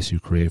 The space you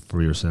create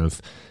for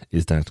yourself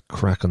is that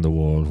crack on the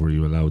wall where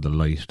you allow the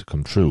light to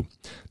come through.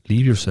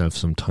 Leave yourself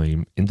some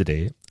time in the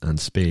day and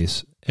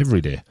space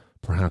every day,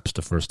 perhaps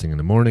the first thing in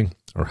the morning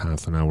or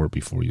half an hour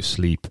before you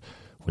sleep,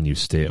 when you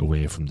stay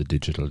away from the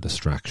digital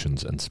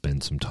distractions and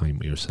spend some time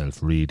with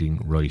yourself,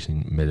 reading,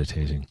 writing,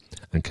 meditating,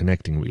 and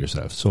connecting with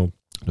yourself. So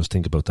just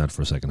think about that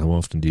for a second. How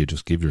often do you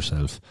just give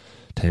yourself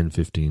 10,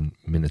 15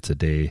 minutes a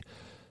day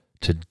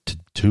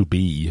to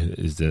be,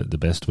 is the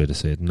best way to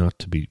say it, not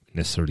to be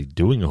necessarily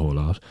doing a whole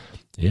lot.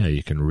 Yeah,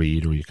 you can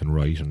read or you can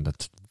write, and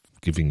that's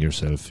giving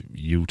yourself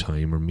you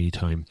time or me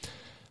time.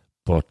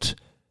 But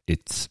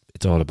it's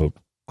all about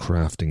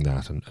crafting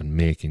that and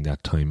making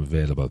that time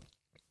available.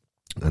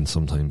 And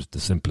sometimes the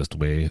simplest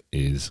way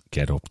is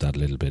get up that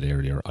little bit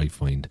earlier. I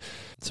find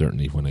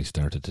certainly when I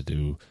started to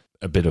do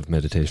a bit of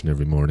meditation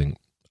every morning,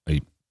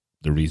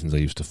 the reasons I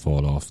used to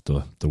fall off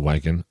the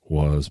wagon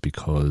was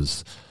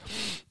because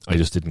I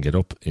just didn't get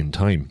up in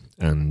time.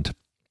 And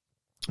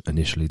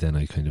initially then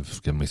I kind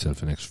of gave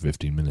myself an extra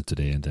 15 minutes a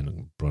day and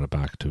then brought it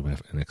back to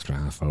an extra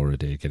half hour a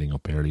day getting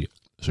up early.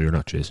 So you're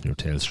not chasing your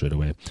tail straight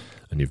away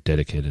and you've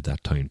dedicated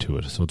that time to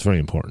it. So it's very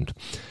important.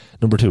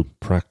 Number 2,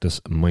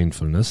 practice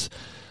mindfulness.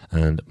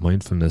 And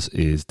mindfulness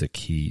is the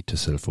key to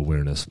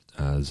self-awareness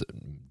as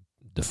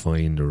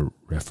defined or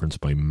referenced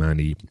by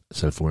many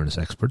self-awareness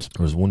experts.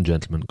 There's one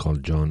gentleman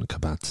called Jon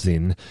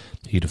Kabat-Zinn.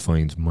 He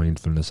defines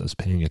mindfulness as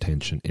paying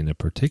attention in a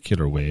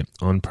particular way,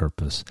 on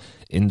purpose,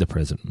 in the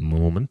present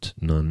moment,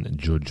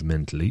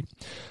 non-judgmentally.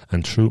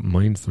 And through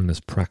mindfulness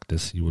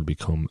practice, you will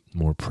become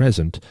more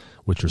present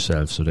with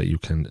yourself so that you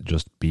can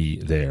just be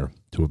there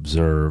to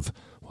observe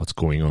what's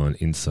going on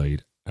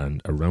inside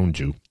and around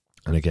you.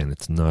 And again,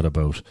 it's not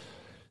about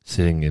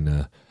sitting in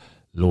a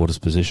lotus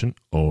position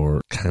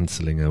or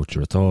cancelling out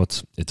your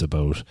thoughts. It's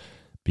about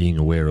being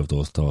aware of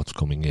those thoughts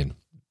coming in.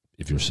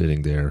 If you're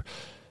sitting there,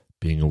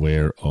 being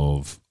aware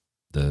of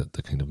the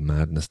kind of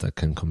madness that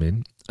can come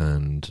in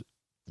and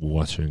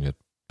watching it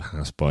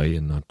pass by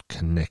and not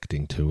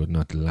connecting to it,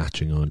 not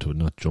latching onto it,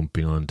 not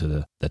jumping onto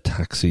the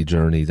taxi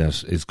journey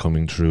that is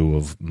coming through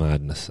of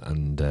madness,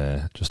 and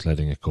just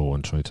letting it go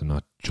and try to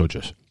not judge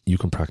it. You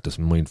can practice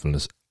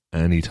mindfulness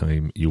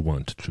anytime you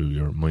want through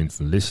your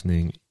mindful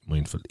listening,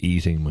 mindful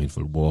eating,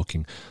 mindful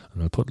walking,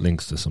 and I'll put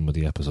links to some of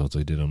the episodes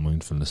I did on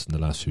mindfulness in the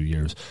last few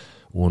years.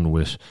 One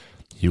with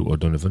Hugh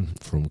O'Donovan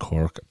from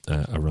Cork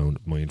around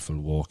mindful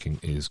walking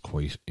is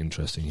quite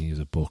interesting. He has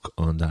a book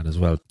on that as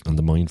well. And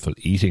the mindful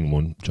eating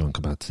one, Jon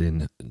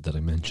Kabat-Zinn, that I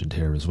mentioned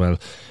here as well,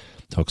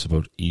 talks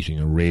about eating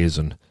a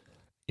raisin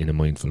in a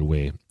mindful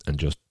way and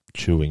just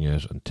chewing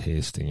it and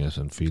tasting it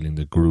and feeling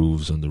the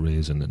grooves on the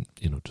raisin and,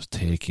 just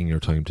taking your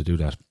time to do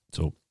that.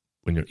 So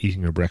when you're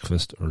eating your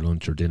breakfast or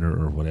lunch or dinner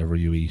or whatever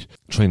you eat,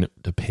 trying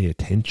to pay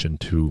attention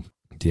to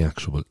the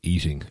actual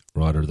eating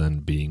rather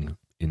than being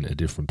in a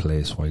different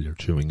place while you're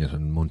chewing it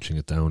and munching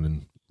it down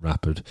in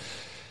rapid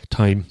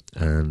time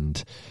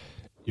and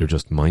you're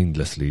just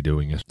mindlessly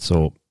doing it.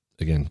 So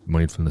again,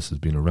 mindfulness has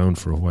been around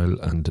for a while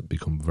and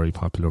become very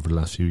popular over the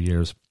last few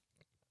years,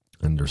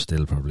 and there's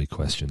still probably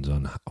questions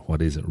on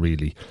what is it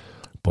really,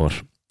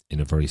 but in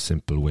a very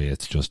simple way,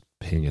 it's just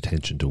paying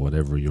attention to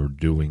whatever you're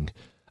doing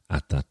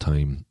at that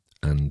time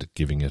and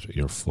giving it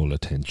your full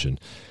attention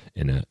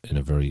in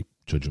a very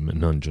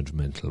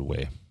non-judgmental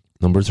way.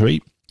 Number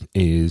 3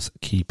 is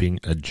keeping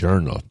a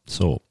journal.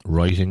 So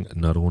writing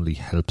not only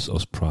helps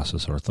us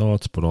process our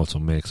thoughts, but also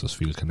makes us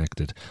feel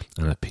connected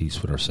and at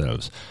peace with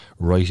ourselves.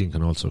 Writing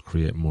can also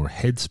create more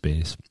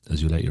headspace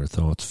as you let your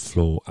thoughts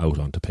flow out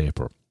onto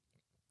paper.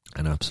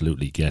 And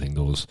absolutely getting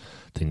those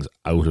things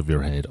out of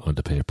your head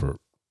onto paper,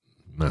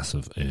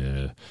 massive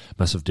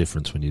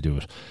difference when you do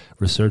it.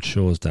 Research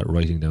shows that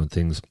writing down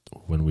things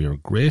when we are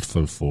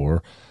grateful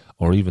for,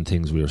 or even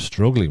things we are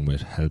struggling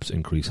with, helps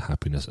increase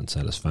happiness and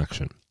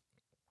satisfaction.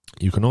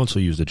 You can also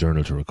use the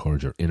journal to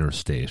record your inner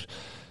state.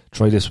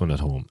 Try this one at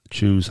home.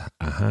 Choose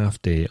a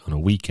half day on a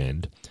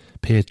weekend.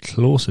 Pay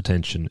close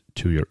attention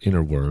to your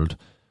inner world.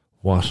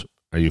 What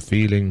are you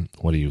feeling?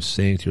 What are you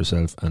saying to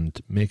yourself? And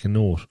make a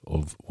note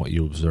of what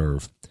you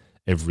observe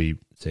every,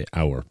 say,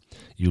 hour.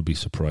 You'll be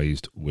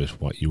surprised with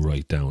what you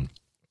write down.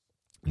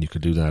 And you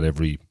could do that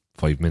every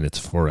 5 minutes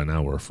for an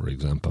hour, for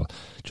example,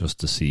 just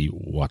to see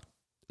what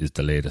is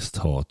the latest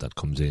thought that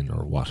comes in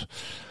or what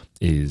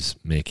is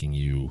making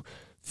you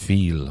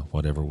feel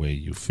whatever way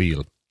you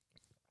feel.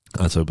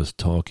 As I was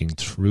talking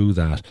through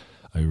that,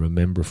 I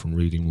remember from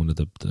reading one of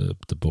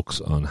the books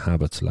on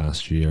habits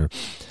last year,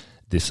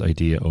 this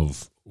idea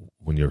of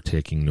when you're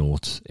taking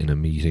notes in a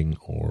meeting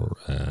or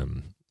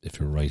if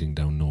you're writing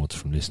down notes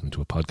from listening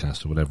to a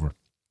podcast or whatever,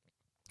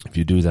 if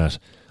you do that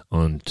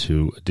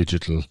onto a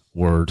digital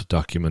Word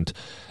document,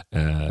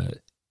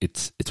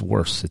 it's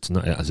worse. It's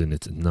not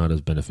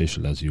as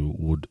beneficial as you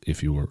would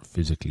if you were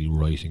physically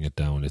writing it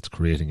down. It's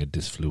creating a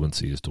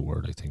disfluency is the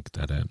word I think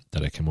that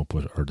I came up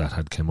with, or that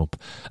had come up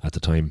at the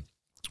time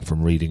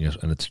from reading it,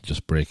 and it's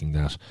just breaking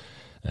that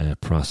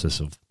process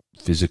of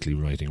physically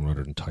writing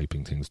rather than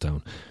typing things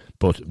down.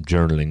 But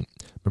journaling,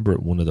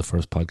 remember one of the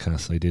first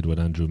podcasts I did with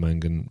Andrew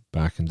Mangan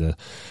back in the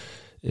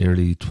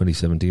early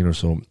 2017 or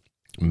so,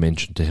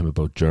 mentioned to him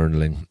about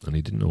journaling, and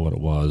he didn't know what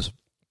it was.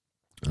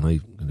 And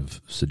I kind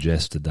of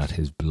suggested that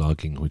his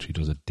blogging, which he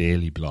does a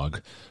daily blog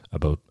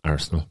about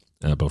Arsenal,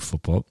 about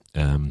football,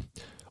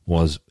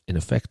 was in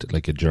effect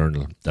like a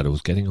journal, that it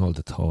was getting all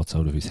the thoughts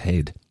out of his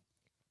head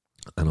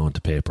and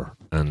onto paper.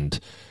 And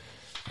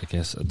I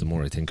guess the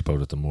more I think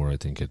about it, the more I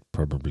think it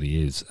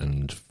probably is.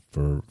 And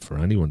for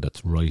anyone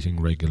that's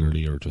writing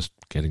regularly or just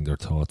getting their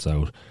thoughts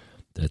out,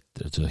 that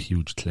there's a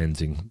huge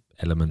cleansing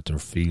element or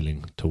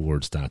feeling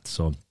towards that.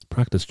 So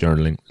practice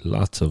journaling,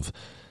 lots of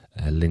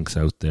links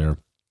out there.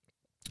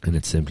 In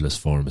its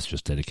simplest form, it's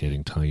just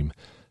dedicating time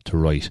to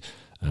write.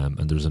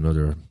 And there's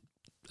another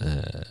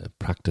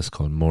practice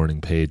called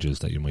Morning Pages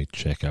that you might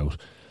check out.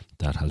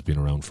 That has been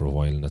around for a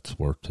while, and it's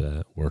worth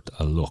a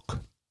look.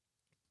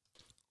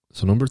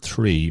 So number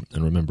 4,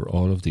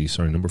 all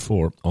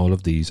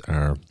of these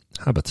are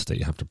habits that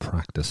you have to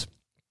practice,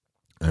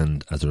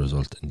 and as a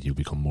result, you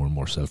become more and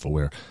more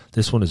self-aware.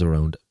 This one is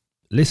around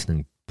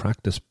listening.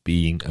 Practice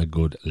being a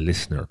good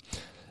listener.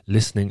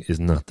 Listening is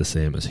not the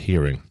same as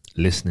hearing.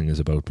 Listening is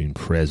about being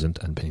present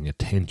and paying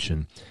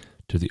attention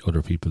to the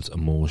other people's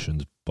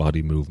emotions,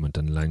 body movement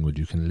and language.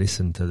 You can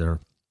listen to their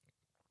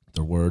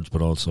words,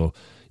 but also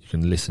you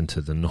can listen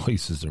to the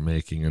noises they're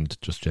making and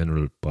just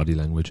general body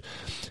language.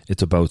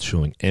 It's about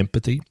showing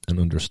empathy and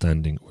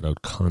understanding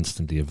without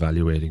constantly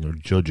evaluating or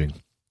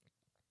judging.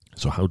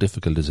 So how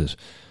difficult is it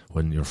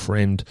when your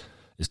friend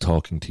is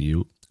talking to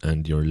you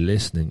and you're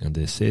listening and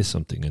they say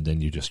something and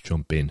then you just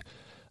jump in?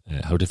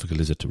 How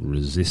difficult is it to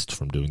resist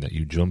from doing that?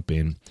 You jump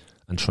in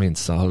and try and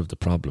solve the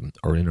problem,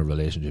 or in a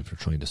relationship you're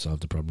trying to solve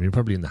the problem. You're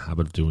probably in the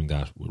habit of doing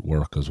that with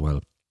work as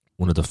well.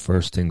 One of the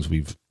first things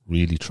we've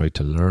really tried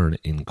to learn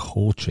in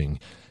coaching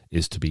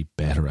is to be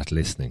better at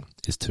listening,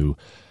 is to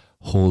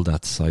hold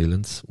that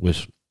silence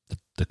with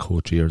the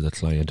coachee or the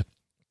client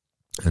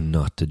and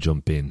not to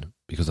jump in.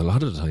 Because a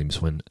lot of the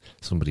times when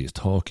somebody is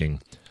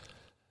talking,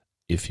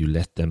 if you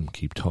let them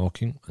keep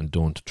talking and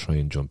don't try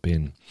and jump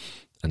in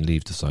and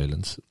leave the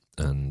silence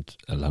and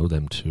allow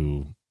them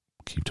to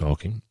keep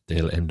talking,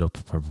 they'll end up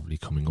probably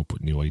coming up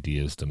with new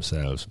ideas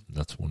themselves.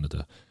 That's one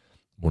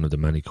of the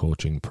many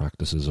coaching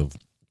practices of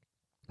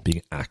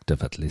being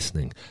active at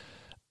listening.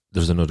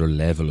 There's another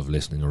level of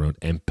listening around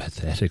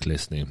empathetic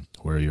listening,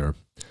 where you're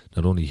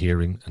not only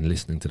hearing and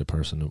listening to the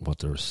person and what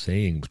they're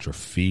saying, but you're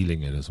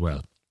feeling it as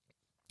well.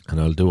 And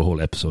I'll do a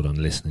whole episode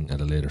on listening at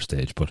a later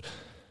stage, but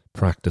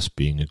practice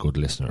being a good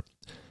listener.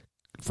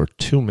 For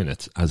 2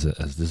 minutes, as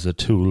this is a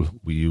tool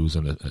we use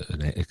in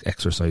an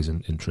exercise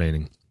in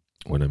training,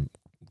 when I'm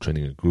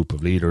training a group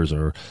of leaders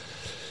or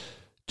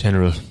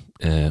general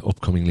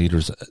upcoming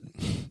leaders,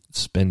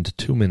 spend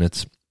 2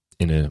 minutes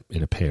in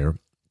a pair,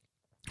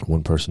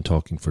 one person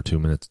talking for 2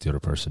 minutes, the other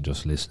person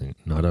just listening,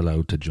 not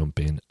allowed to jump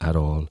in at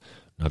all,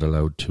 not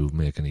allowed to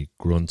make any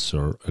grunts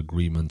or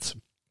agreements,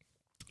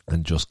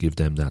 and just give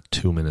them that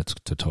 2 minutes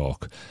to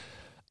talk.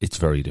 It's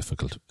very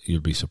difficult.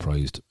 You'll be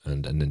surprised,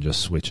 and then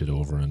just switch it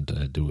over and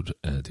do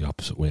it the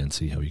opposite way and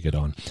see how you get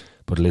on.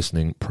 But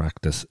listening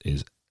practice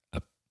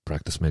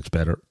makes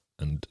better,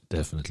 and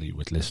definitely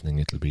with listening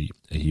it'll be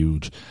a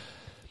huge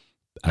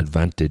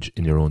advantage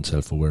in your own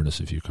self-awareness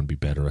if you can be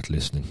better at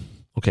listening.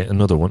 Okay,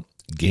 another one,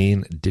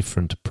 gain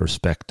different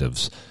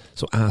perspectives.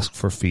 So ask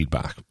for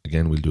feedback.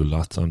 Again, we'll do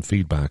lots on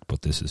feedback,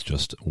 but this is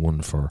just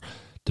one for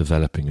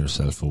developing your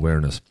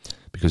self-awareness,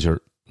 because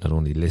you're not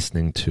only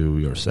listening to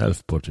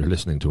yourself, but you're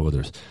listening to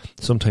others.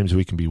 Sometimes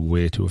we can be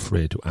way too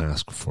afraid to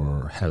ask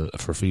for help,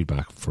 for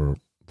feedback, for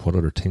what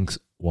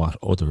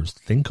others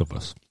think of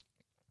us.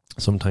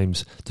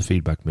 Sometimes the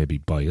feedback may be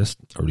biased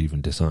or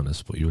even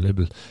dishonest, but you're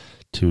able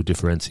to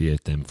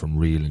differentiate them from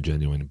real and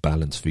genuine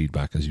balanced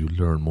feedback as you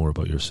learn more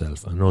about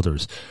yourself and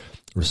others.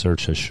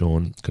 Research has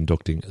shown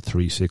conducting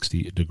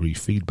 360-degree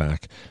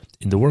feedback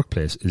in the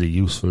workplace is a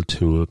useful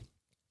tool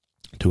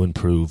to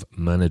improve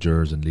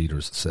managers' and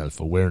leaders'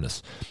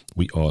 self-awareness.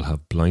 We all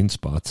have blind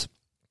spots,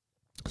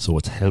 so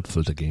it's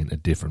helpful to gain a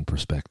different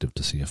perspective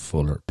to see a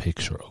fuller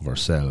picture of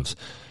ourselves.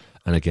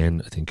 And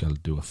again, I think I'll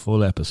do a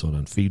full episode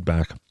on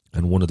feedback,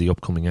 and one of the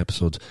upcoming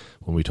episodes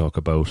when we talk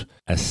about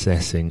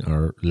assessing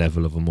our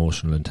level of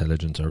emotional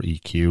intelligence, or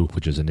EQ,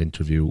 which is an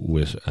interview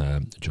with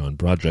John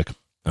Broderick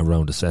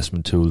around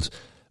assessment tools.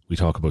 We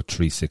talk about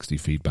 360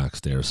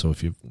 feedbacks there. So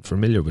if you're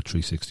familiar with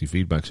 360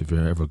 feedbacks, if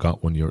you've ever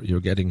got one,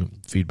 you're getting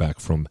feedback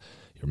from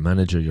your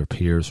manager, your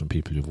peers, from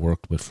people you've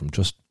worked with, from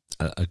just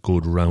a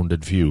good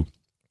rounded view.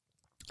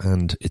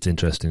 And it's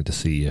interesting to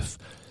see if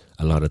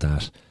a lot of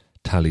that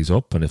tallies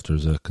up and if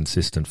there's a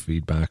consistent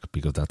feedback,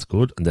 because that's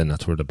good. And then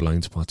that's where the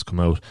blind spots come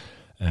out.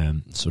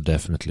 So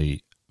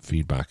definitely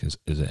feedback is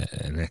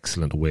an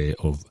excellent way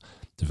of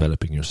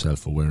developing your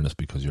self-awareness,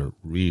 because you're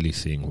really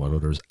seeing what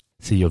others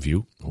see of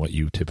you, what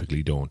you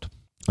typically don't.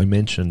 I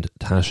mentioned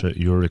Tasha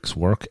Eurich's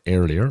work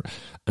earlier,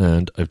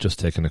 and I've just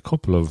taken a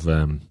couple of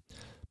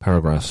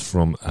paragraphs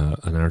from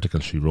an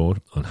article she wrote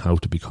on how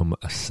to become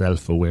a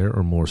self-aware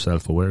or more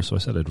self-aware. So I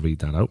said I'd read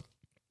that out.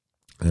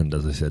 And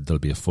as I said, there'll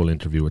be a full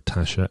interview with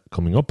Tasha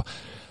coming up.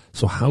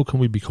 So how can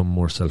we become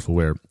more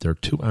self-aware? There are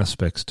two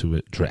aspects to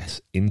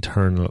address: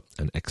 internal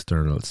and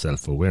external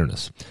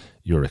self-awareness.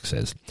 Eurich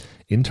says,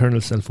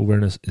 internal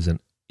self-awareness is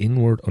an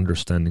inward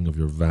understanding of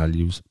your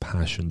values,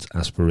 passions,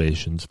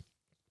 aspirations,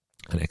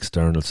 and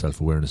external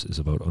self-awareness is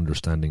about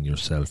understanding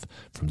yourself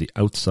from the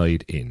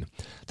outside in.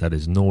 That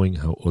is, knowing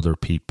how other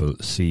people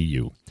see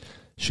you.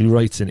 She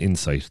writes in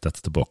Insight,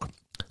 that's the book.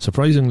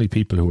 Surprisingly,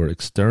 people who are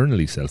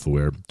externally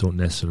self-aware don't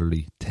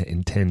necessarily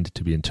intend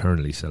to be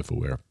internally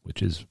self-aware,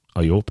 which is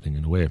eye-opening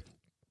in a way.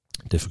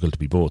 Difficult to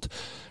be both.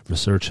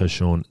 Research has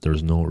shown there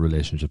is no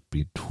relationship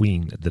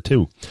between the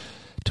two.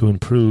 To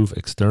improve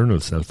external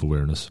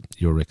self-awareness,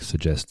 Eurich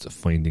suggests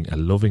finding a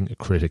loving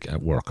critic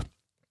at work.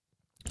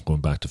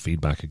 going back to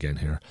feedback again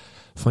here,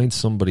 find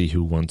somebody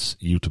who wants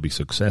you to be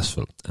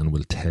successful and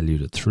will tell you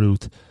the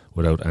truth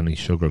without any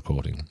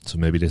sugarcoating. So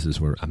maybe this is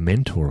where a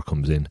mentor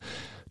comes in.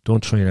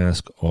 Don't try and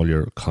ask all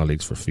your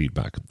colleagues for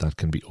feedback. That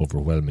can be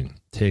overwhelming.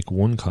 Take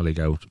one colleague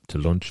out to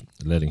lunch,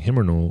 letting him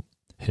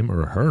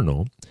or her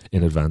know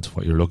in advance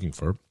what you're looking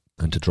for.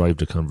 And to drive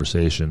the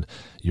conversation,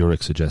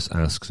 Ulrich suggests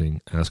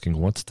asking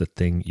what's the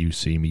thing you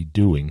see me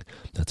doing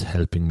that's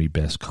helping me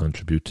best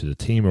contribute to the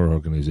team or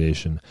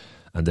organization.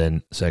 And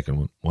then second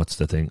one, what's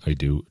the thing I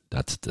do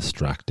that's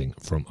distracting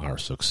from our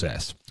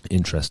success?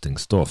 Interesting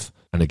stuff.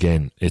 And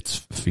again, it's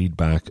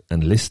feedback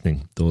and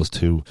listening. Those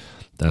two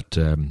that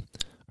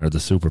are the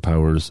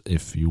superpowers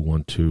if you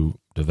want to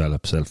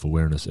develop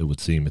self-awareness. It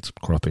would seem it's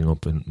cropping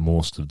up in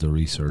most of the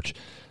research.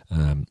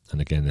 And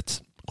again,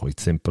 it's quite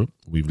simple.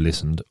 We've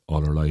listened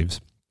all our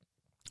lives,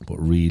 but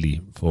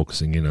really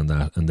focusing in on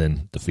that, and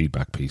then the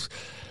feedback piece.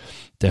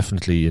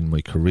 Definitely in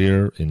my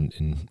career,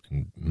 in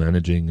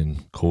managing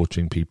and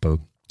coaching people,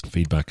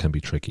 feedback can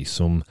be tricky.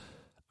 Some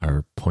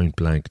are point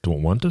blank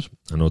don't want it,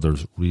 and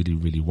others really,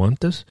 really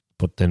want it,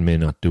 but then may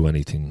not do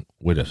anything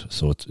with it.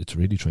 So it's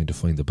really trying to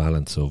find the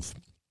balance of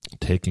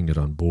taking it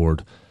on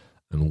board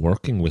and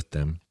working with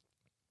them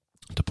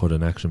to put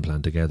an action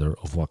plan together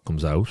of what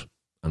comes out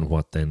and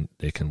what then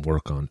they can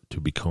work on to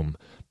become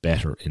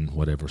better in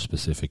whatever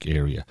specific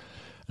area.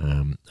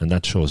 And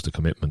that shows the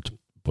commitment.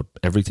 But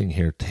everything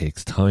here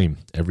takes time.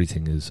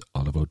 Everything is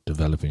all about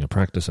developing a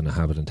practice and a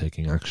habit and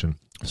taking action.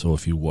 So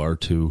if you were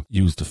to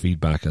use the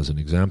feedback as an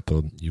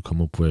example, you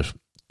come up with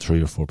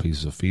 3 or 4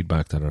 pieces of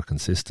feedback that are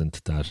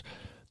consistent, that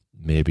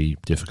may be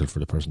difficult for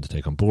the person to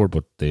take on board,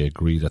 but they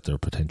agree that there are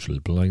potential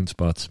blind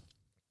spots.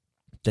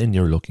 Then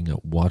you're looking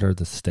at what are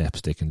the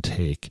steps they can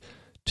take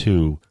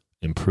to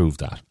improve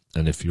that.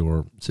 And if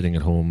you're sitting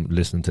at home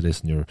listening to this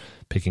and you're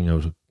picking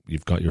out,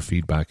 you've got your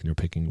feedback and you're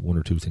picking 1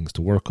 or 2 things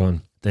to work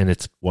on, then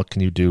it's what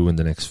can you do in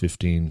the next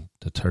 15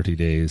 to 30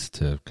 days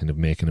to kind of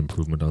make an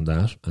improvement on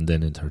that, and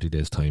then in 30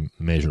 days time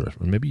measure it.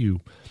 And maybe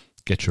you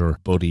get your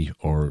buddy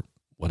or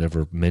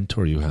whatever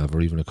mentor you have,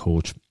 or even a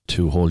coach,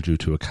 to hold you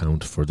to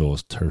account for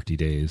those 30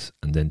 days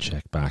and then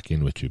check back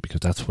in with you,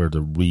 because that's where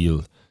the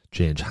real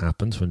change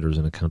happens, when there's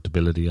an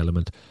accountability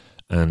element,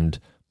 and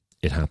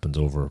it happens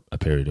over a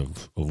period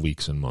of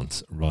weeks and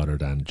months rather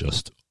than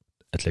just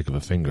a click of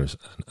a fingers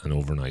and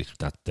overnight.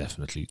 That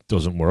definitely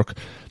doesn't work.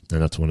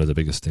 And that's one of the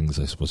biggest things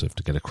I suppose I have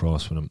to get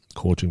across when I'm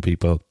coaching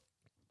people,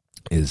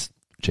 is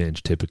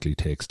change typically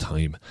takes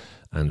time,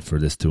 and for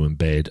this to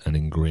embed and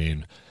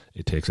ingrain,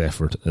 it takes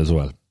effort as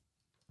well.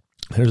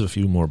 Here's a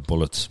few more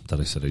bullets that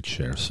I said I'd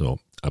share. So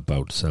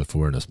about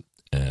self-awareness,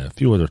 a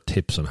few other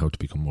tips on how to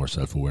become more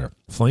self-aware.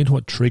 Find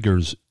what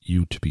triggers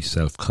you to be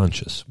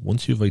self-conscious.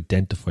 Once you've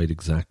identified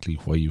exactly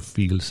why you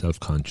feel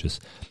self-conscious,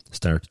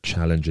 start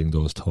challenging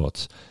those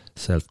thoughts.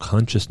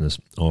 Self-consciousness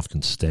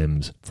often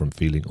stems from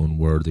feeling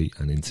unworthy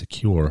and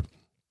insecure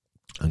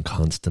and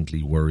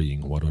constantly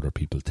worrying what other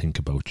people think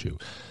about you.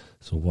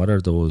 So what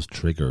are those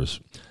triggers?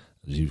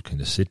 As you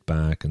kind of sit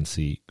back and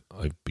see,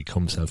 I've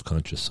become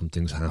self-conscious,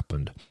 something's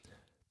happened.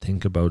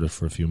 Think about it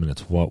for a few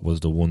minutes. What was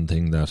the one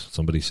thing that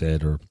somebody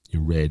said or you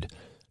read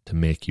to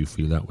make you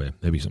feel that way?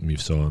 Maybe something you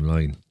saw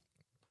online.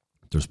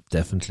 There's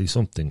definitely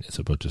something. It's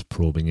about just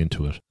probing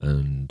into it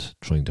and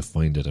trying to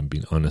find it and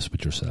being honest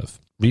with yourself.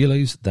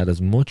 Realize that as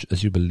much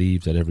as you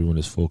believe that everyone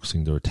is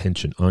focusing their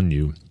attention on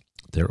you,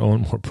 they're all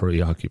more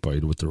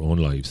preoccupied with their own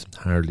lives,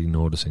 hardly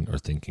noticing or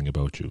thinking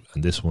about you.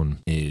 And this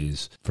one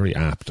is very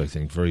apt, I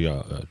think, very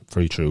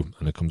true.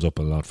 And it comes up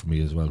a lot for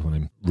me as well when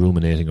I'm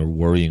ruminating or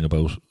worrying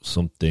about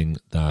something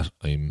that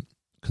I'm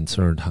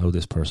concerned how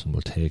this person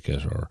will take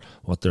it or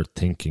what they're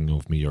thinking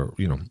of me, or,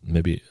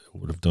 maybe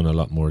would have done a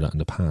lot more of that in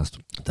the past.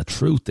 The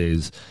truth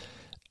is,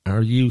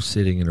 are you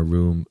sitting in a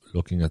room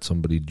looking at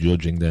somebody,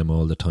 judging them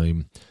all the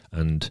time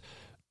and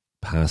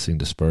passing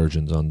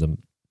dispersions on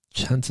them?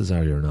 Chances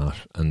are you're not,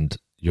 and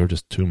you're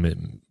just too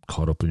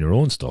caught up in your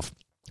own stuff.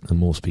 And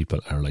most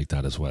people are like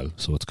that as well.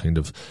 So it's kind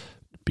of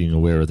being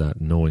aware of that,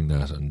 knowing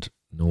that, and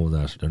know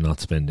that they're not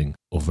spending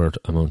overt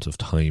amounts of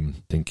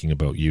time thinking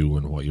about you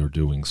and what you're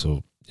doing.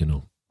 So,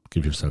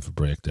 give yourself a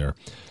break there.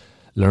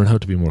 Learn how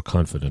to be more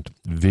confident.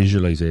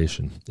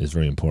 Visualization is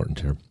very important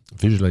here.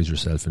 Visualize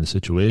yourself in a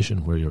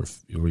situation where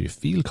you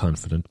feel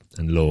confident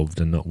and loved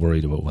and not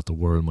worried about what the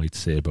world might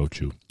say about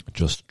you.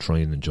 Just try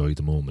and enjoy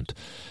the moment.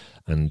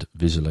 And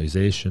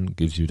visualization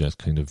gives you that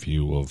kind of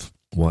view of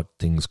what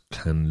things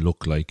can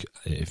look like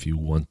if you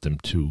want them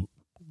to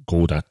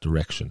go that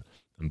direction.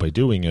 And by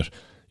doing it,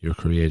 you're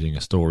creating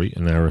a story, a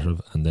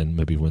narrative, and then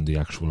maybe when the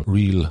actual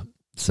real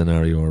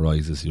scenario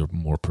arises, you're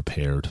more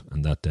prepared,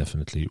 and that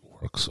definitely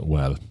works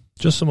well.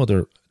 Just some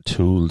other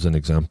tools and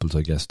examples,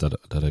 I guess, that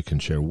I can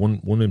share.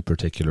 One in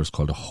particular is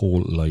called a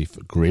whole life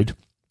grid,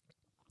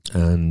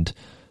 and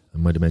I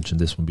might have mentioned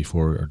this one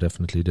before, or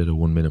definitely did a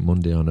 1 Minute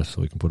Monday on it,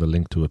 so I can put a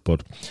link to it.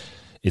 But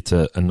it's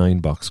a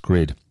 9-box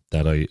grid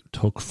that I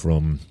took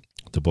from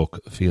the book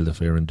Feel the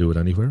Fear and Do It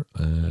Anywhere,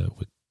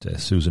 with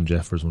Susan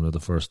Jeffers, one of the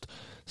first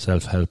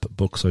self-help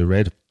books I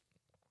read.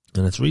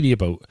 And it's really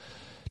about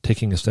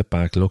taking a step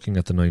back, looking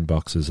at the 9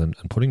 boxes and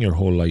putting your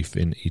whole life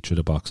in each of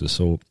the boxes.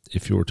 So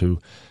if you were to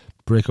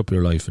break up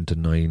your life into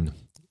 9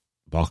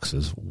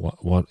 boxes,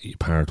 what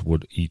part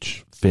would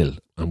each fill?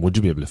 And would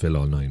you be able to fill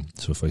all 9?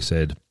 So if I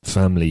said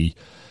family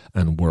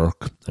and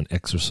work and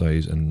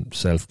exercise and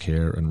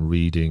self-care and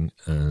reading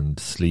and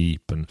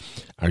sleep, and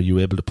are you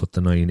able to put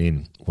the 9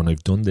 in? When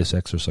I've done this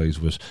exercise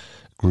with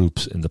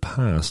groups in the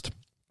past,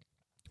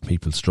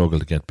 people struggle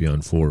to get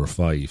beyond 4 or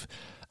 5,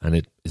 and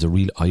it is a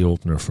real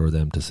eye-opener for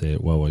them to say,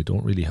 wow, I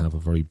don't really have a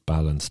very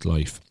balanced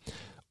life.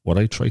 What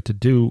I try to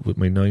do with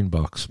my 9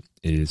 box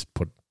is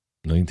put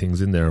 9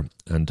 things in there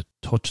and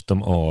touch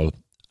them all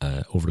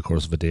over the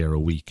course of a day or a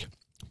week,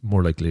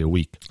 more likely a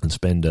week, and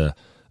spend a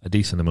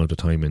decent amount of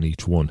time in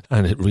each one.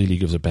 And it really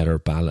gives a better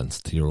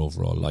balance to your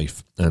overall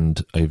life.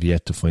 And I've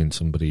yet to find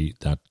somebody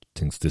that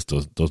thinks this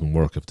doesn't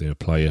work if they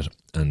apply it.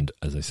 And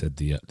as I said,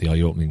 the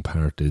eye-opening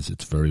part is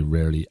it's very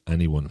rarely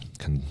anyone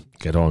can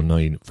get all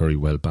 9 very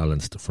well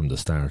balanced from the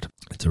start.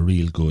 It's a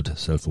real good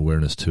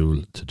self-awareness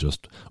tool to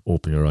just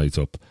open your eyes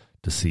up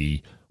to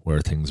see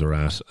where things are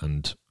at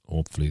and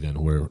hopefully then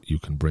where you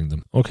can bring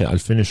them. Okay, I'll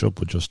finish up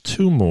with just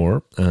 2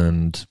 more,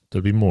 and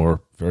there'll be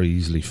more very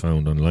easily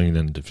found online,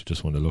 and if you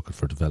just want to look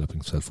for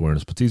developing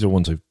self-awareness, but these are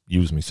ones I've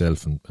used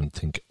myself and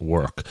think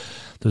work.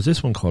 There's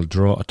this one called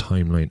Draw a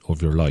Timeline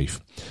of Your Life.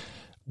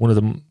 One of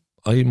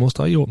the most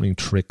eye-opening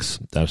tricks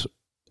that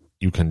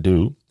you can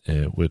do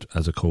with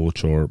as a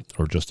coach or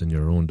just in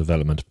your own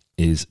development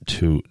is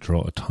to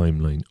draw a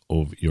timeline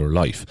of your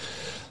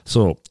life.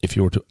 So if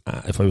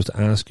I was to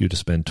ask you to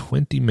spend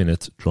 20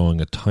 minutes drawing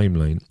a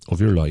timeline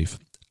of your life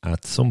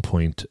at some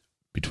point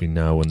between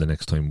now and the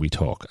next time we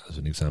talk, as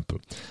an example,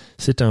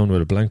 sit down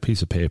with a blank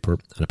piece of paper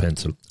and a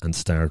pencil and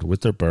start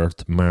with their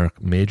birth, mark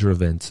major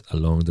events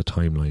along the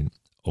timeline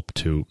up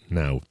to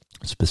now.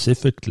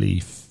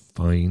 Specifically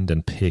find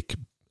and pick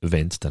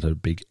events that had a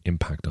big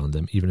impact on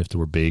them, even if they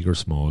were big or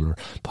small or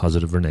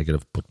positive or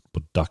negative, but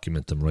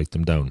document them, write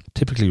them down.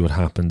 Typically what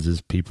happens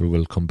is people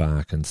will come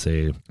back and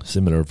say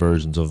similar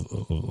versions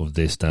of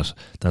this,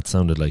 that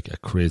sounded like a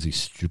crazy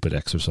stupid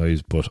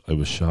exercise, but I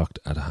was shocked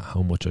at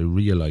how much I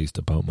realized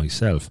about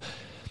myself.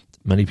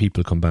 Many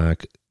people come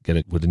back, get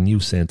it with a new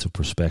sense of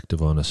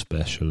perspective on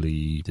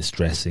especially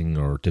distressing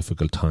or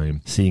difficult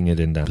time. Seeing it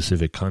in that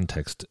specific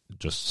context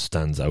just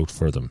stands out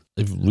for them.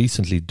 I've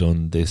recently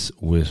done this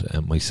with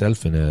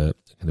myself in a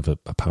kind of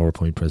a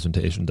PowerPoint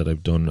presentation that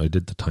I've done. I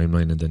did the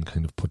timeline and then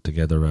kind of put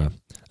together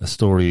a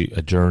story,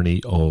 a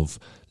journey of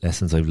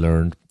lessons I've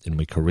learned in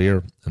my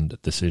career and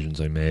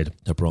decisions I made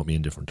that brought me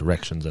in different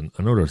directions, and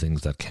other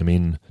things that came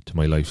in to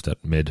my life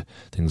that made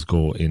things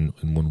go in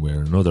one way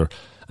or another.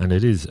 And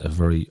it is a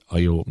very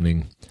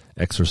eye-opening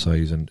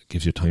exercise and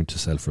gives you time to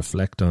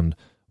self-reflect on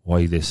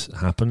why this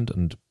happened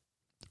and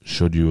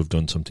should you have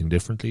done something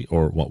differently,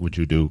 or what would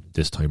you do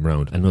this time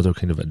round. Another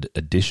kind of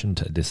addition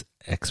to this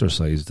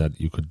exercise that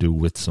you could do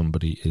with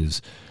somebody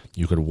is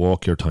you could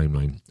walk your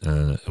timeline,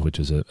 which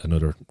is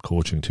another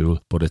coaching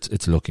tool, but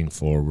it's looking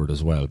forward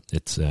as well.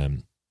 It's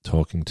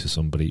talking to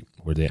somebody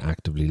where they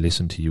actively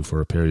listen to you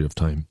for a period of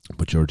time,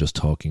 but you're just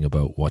talking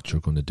about what you're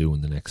going to do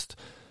in the next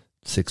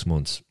 6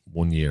 months,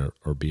 1 year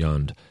or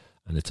beyond.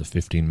 And it's a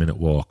 15-minute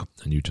walk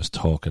and you just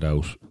talk it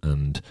out,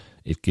 and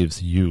it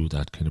gives you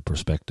that kind of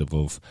perspective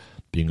of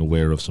being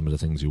aware of some of the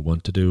things you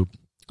want to do,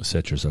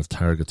 set yourself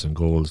targets and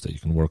goals that you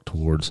can work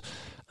towards,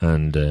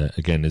 and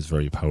again is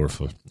very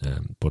powerful.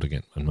 But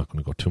again, I'm not going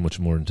to go too much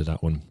more into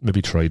that one.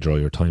 Maybe draw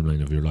your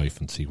timeline of your life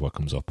and see what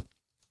comes up.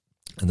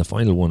 And the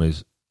final one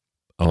is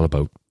all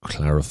about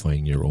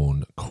clarifying your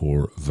own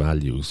core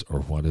values, or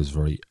what is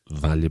very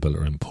valuable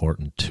or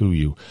important to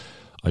you.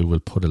 I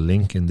will put a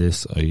link in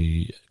this.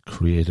 I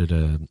created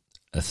a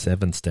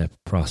 7-step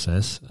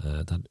process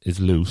that is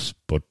loose,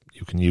 but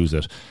you can use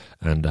it,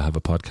 and I have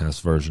a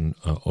podcast version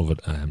of it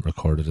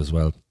recorded as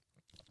well.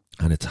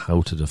 And it's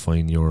how to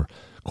define your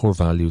core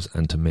values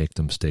and to make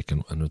them stick.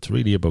 And it's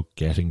really about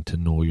getting to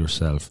know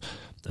yourself,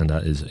 and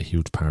that is a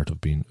huge part of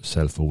being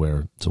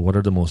self-aware. So what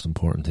are the most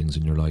important things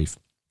in your life?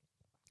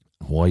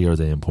 Why are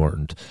they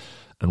important?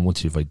 And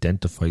once you've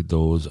identified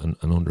those and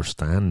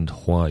understand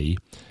why,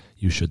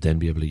 you should then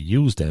be able to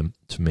use them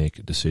to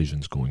make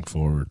decisions going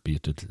forward, be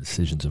it the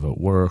decisions about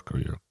work or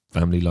your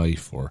family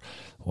life or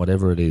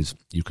whatever it is.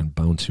 You can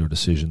bounce your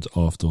decisions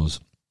off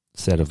those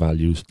set of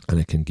values, and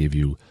it can give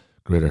you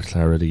greater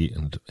clarity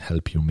and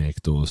help you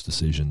make those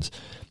decisions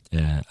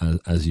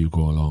as you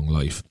go along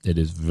life. It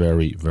is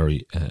very,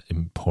 very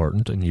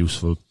important and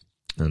useful.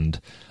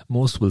 And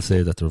most will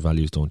say that their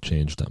values don't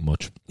change that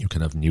much. You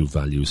can have new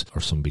values,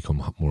 or some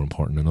become more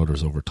important than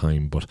others over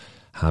time, but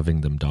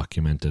having them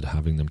documented,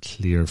 having them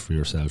clear for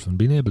yourself, and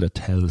being able to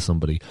tell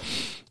somebody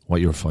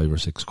what your 5 or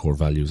 6 core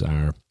values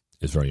are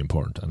is very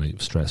important. And I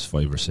stress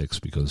 5 or 6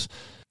 because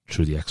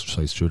through the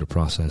exercise, through the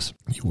process,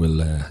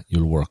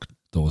 you'll work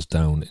those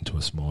down into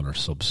a smaller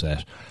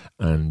subset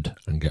and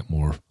get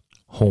more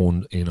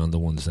honed in on the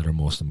ones that are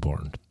most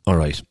important. All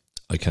right.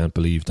 I can't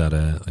believe that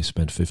I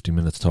spent 50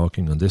 minutes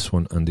talking on this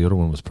one, and the other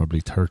one was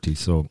probably 30.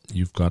 So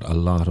you've got a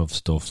lot of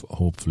stuff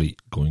hopefully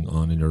going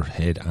on in your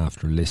head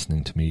after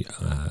listening to me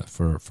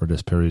for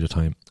this period of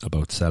time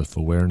about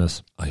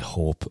self-awareness. I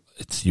hope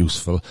it's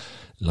useful.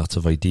 Lots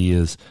of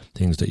ideas,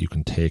 things that you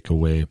can take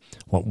away.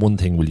 What one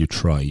thing will you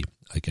try?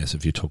 I guess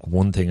if you took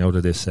one thing out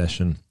of this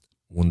session,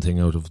 one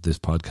thing out of this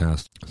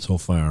podcast so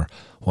far,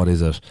 what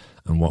is it?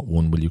 And what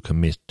one will you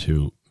commit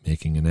to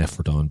making an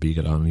effort on, be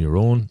it on your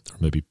own, or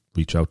maybe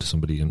reach out to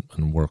somebody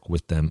and work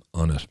with them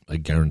on it? I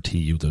guarantee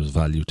you there's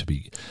value to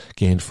be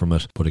gained from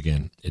it. But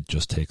again, it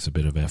just takes a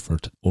bit of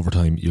effort. Over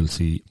time, you'll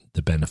see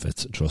the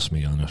benefits, trust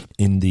me on it.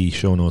 In the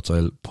show notes,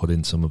 I'll put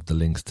in some of the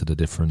links to the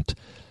different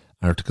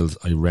articles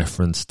I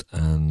referenced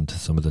and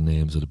some of the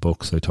names of the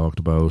books I talked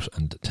about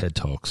and TED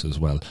Talks as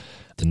well.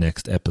 The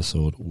next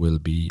episode will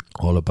be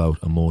all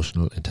about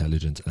emotional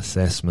intelligence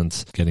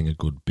assessments, getting a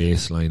good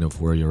baseline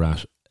of where you're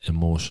at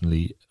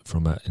emotionally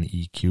from an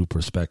EQ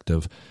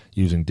perspective,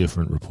 using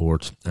different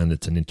reports, and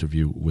it's an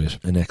interview with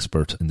an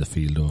expert in the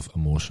field of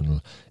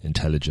emotional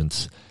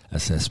intelligence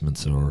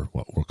assessments, or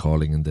what we're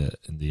calling in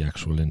the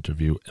actual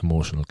interview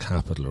emotional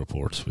capital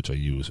reports, which I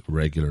use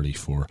regularly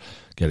for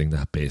getting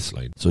that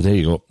baseline. So there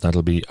you go,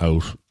 that'll be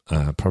out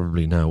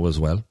probably now as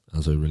well,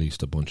 as I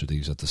released a bunch of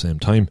these at the same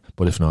time,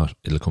 but if not,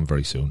 it'll come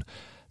very soon.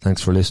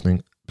 Thanks for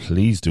listening.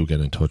 Please do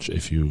get in touch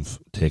if you've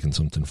taken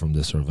something from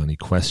this or have any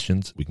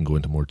questions. We can go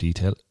into more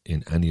detail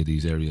in any of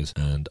these areas,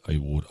 and I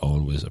would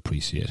always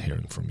appreciate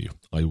hearing from you.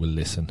 I will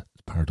listen.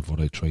 It's part of what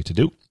I try to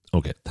do.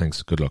 Okay,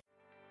 thanks. Good luck.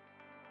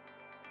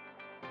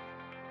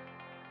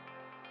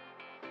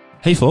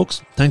 Hey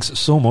folks, thanks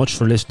so much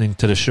for listening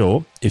to the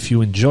show. If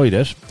you enjoyed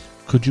it,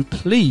 could you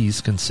please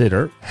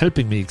consider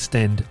helping me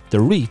extend the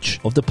reach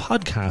of the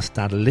podcast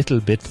that a little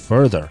bit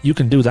further? You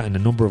can do that in a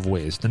number of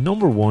ways. The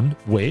number one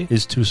way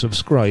is to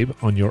subscribe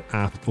on your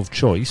app of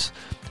choice.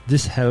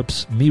 This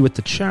helps me with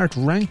the chart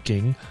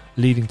ranking,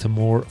 leading to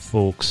more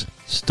folks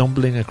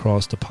stumbling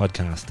across the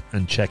podcast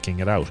and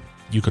checking it out.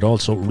 You could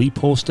also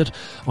repost it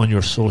on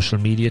your social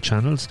media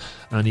channels.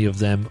 Any of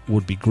them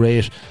would be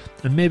great.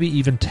 And maybe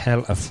even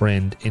tell a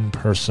friend in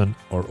person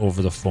or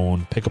over the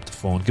phone. Pick up the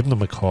phone, give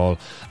them a call,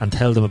 and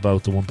tell them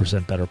about the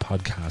 1% Better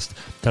podcast.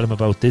 Tell them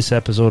about this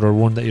episode or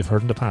one that you've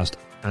heard in the past.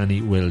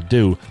 Any will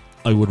do.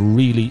 I would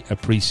really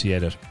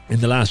appreciate it. In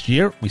the last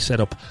year, we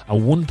set up a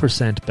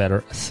 1%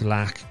 Better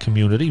Slack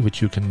community,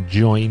 which you can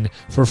join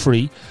for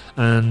free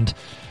and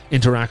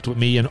interact with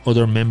me and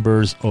other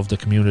members of the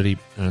community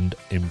and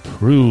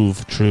improve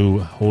through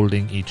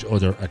holding each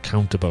other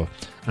accountable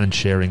and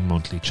sharing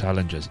monthly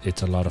challenges.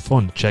 It's a lot of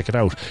fun. Check it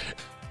out.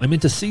 I'm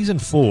into season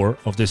 4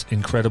 of this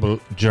incredible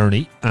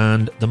journey,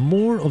 and the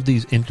more of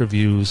these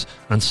interviews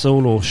and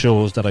solo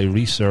shows that I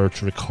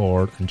research,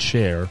 record and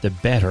share, the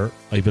better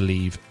I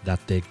believe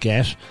that they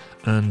get,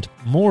 and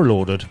more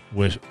loaded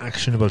with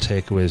actionable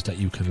takeaways that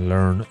you can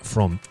learn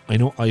from. I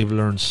know I've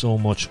learned so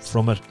much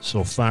from it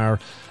so far,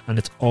 and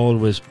it's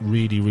always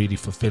really, really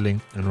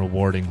fulfilling and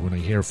rewarding when I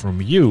hear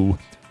from you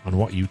on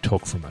what you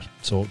took from it.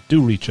 So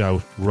do reach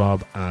out,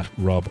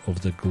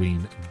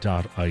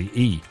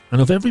 rob@robofthegreen.ie.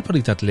 And of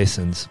everybody that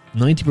listens,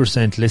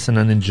 90% listen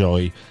and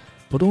enjoy,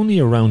 but only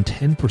around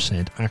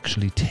 10%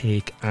 actually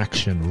take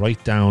action,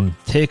 write down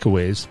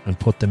takeaways and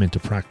put them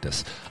into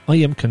practice. I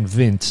am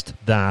convinced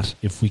that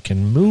if we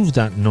can move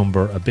that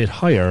number a bit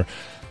higher,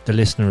 the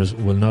listeners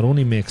will not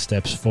only make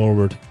steps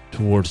forward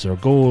towards their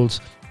goals,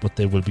 but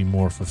they will be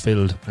more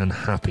fulfilled and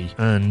happy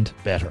and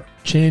better.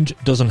 Change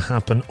doesn't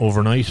happen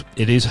overnight.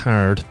 It is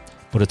hard,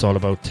 but it's all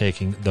about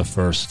taking the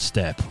first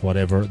step,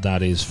 whatever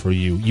that is for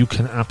you. You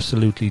can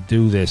absolutely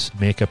do this.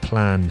 Make a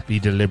plan, be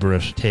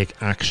deliberate,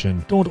 take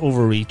action. Don't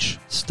overreach.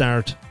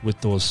 Start with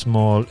those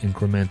small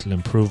incremental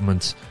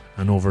improvements,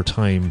 and over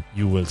time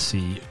you will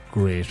see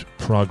great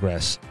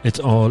progress. It's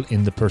all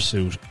in the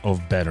pursuit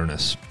of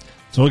betterness.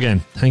 So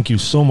again, thank you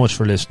so much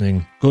for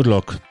listening. Good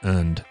luck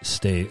and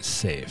stay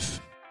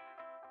safe.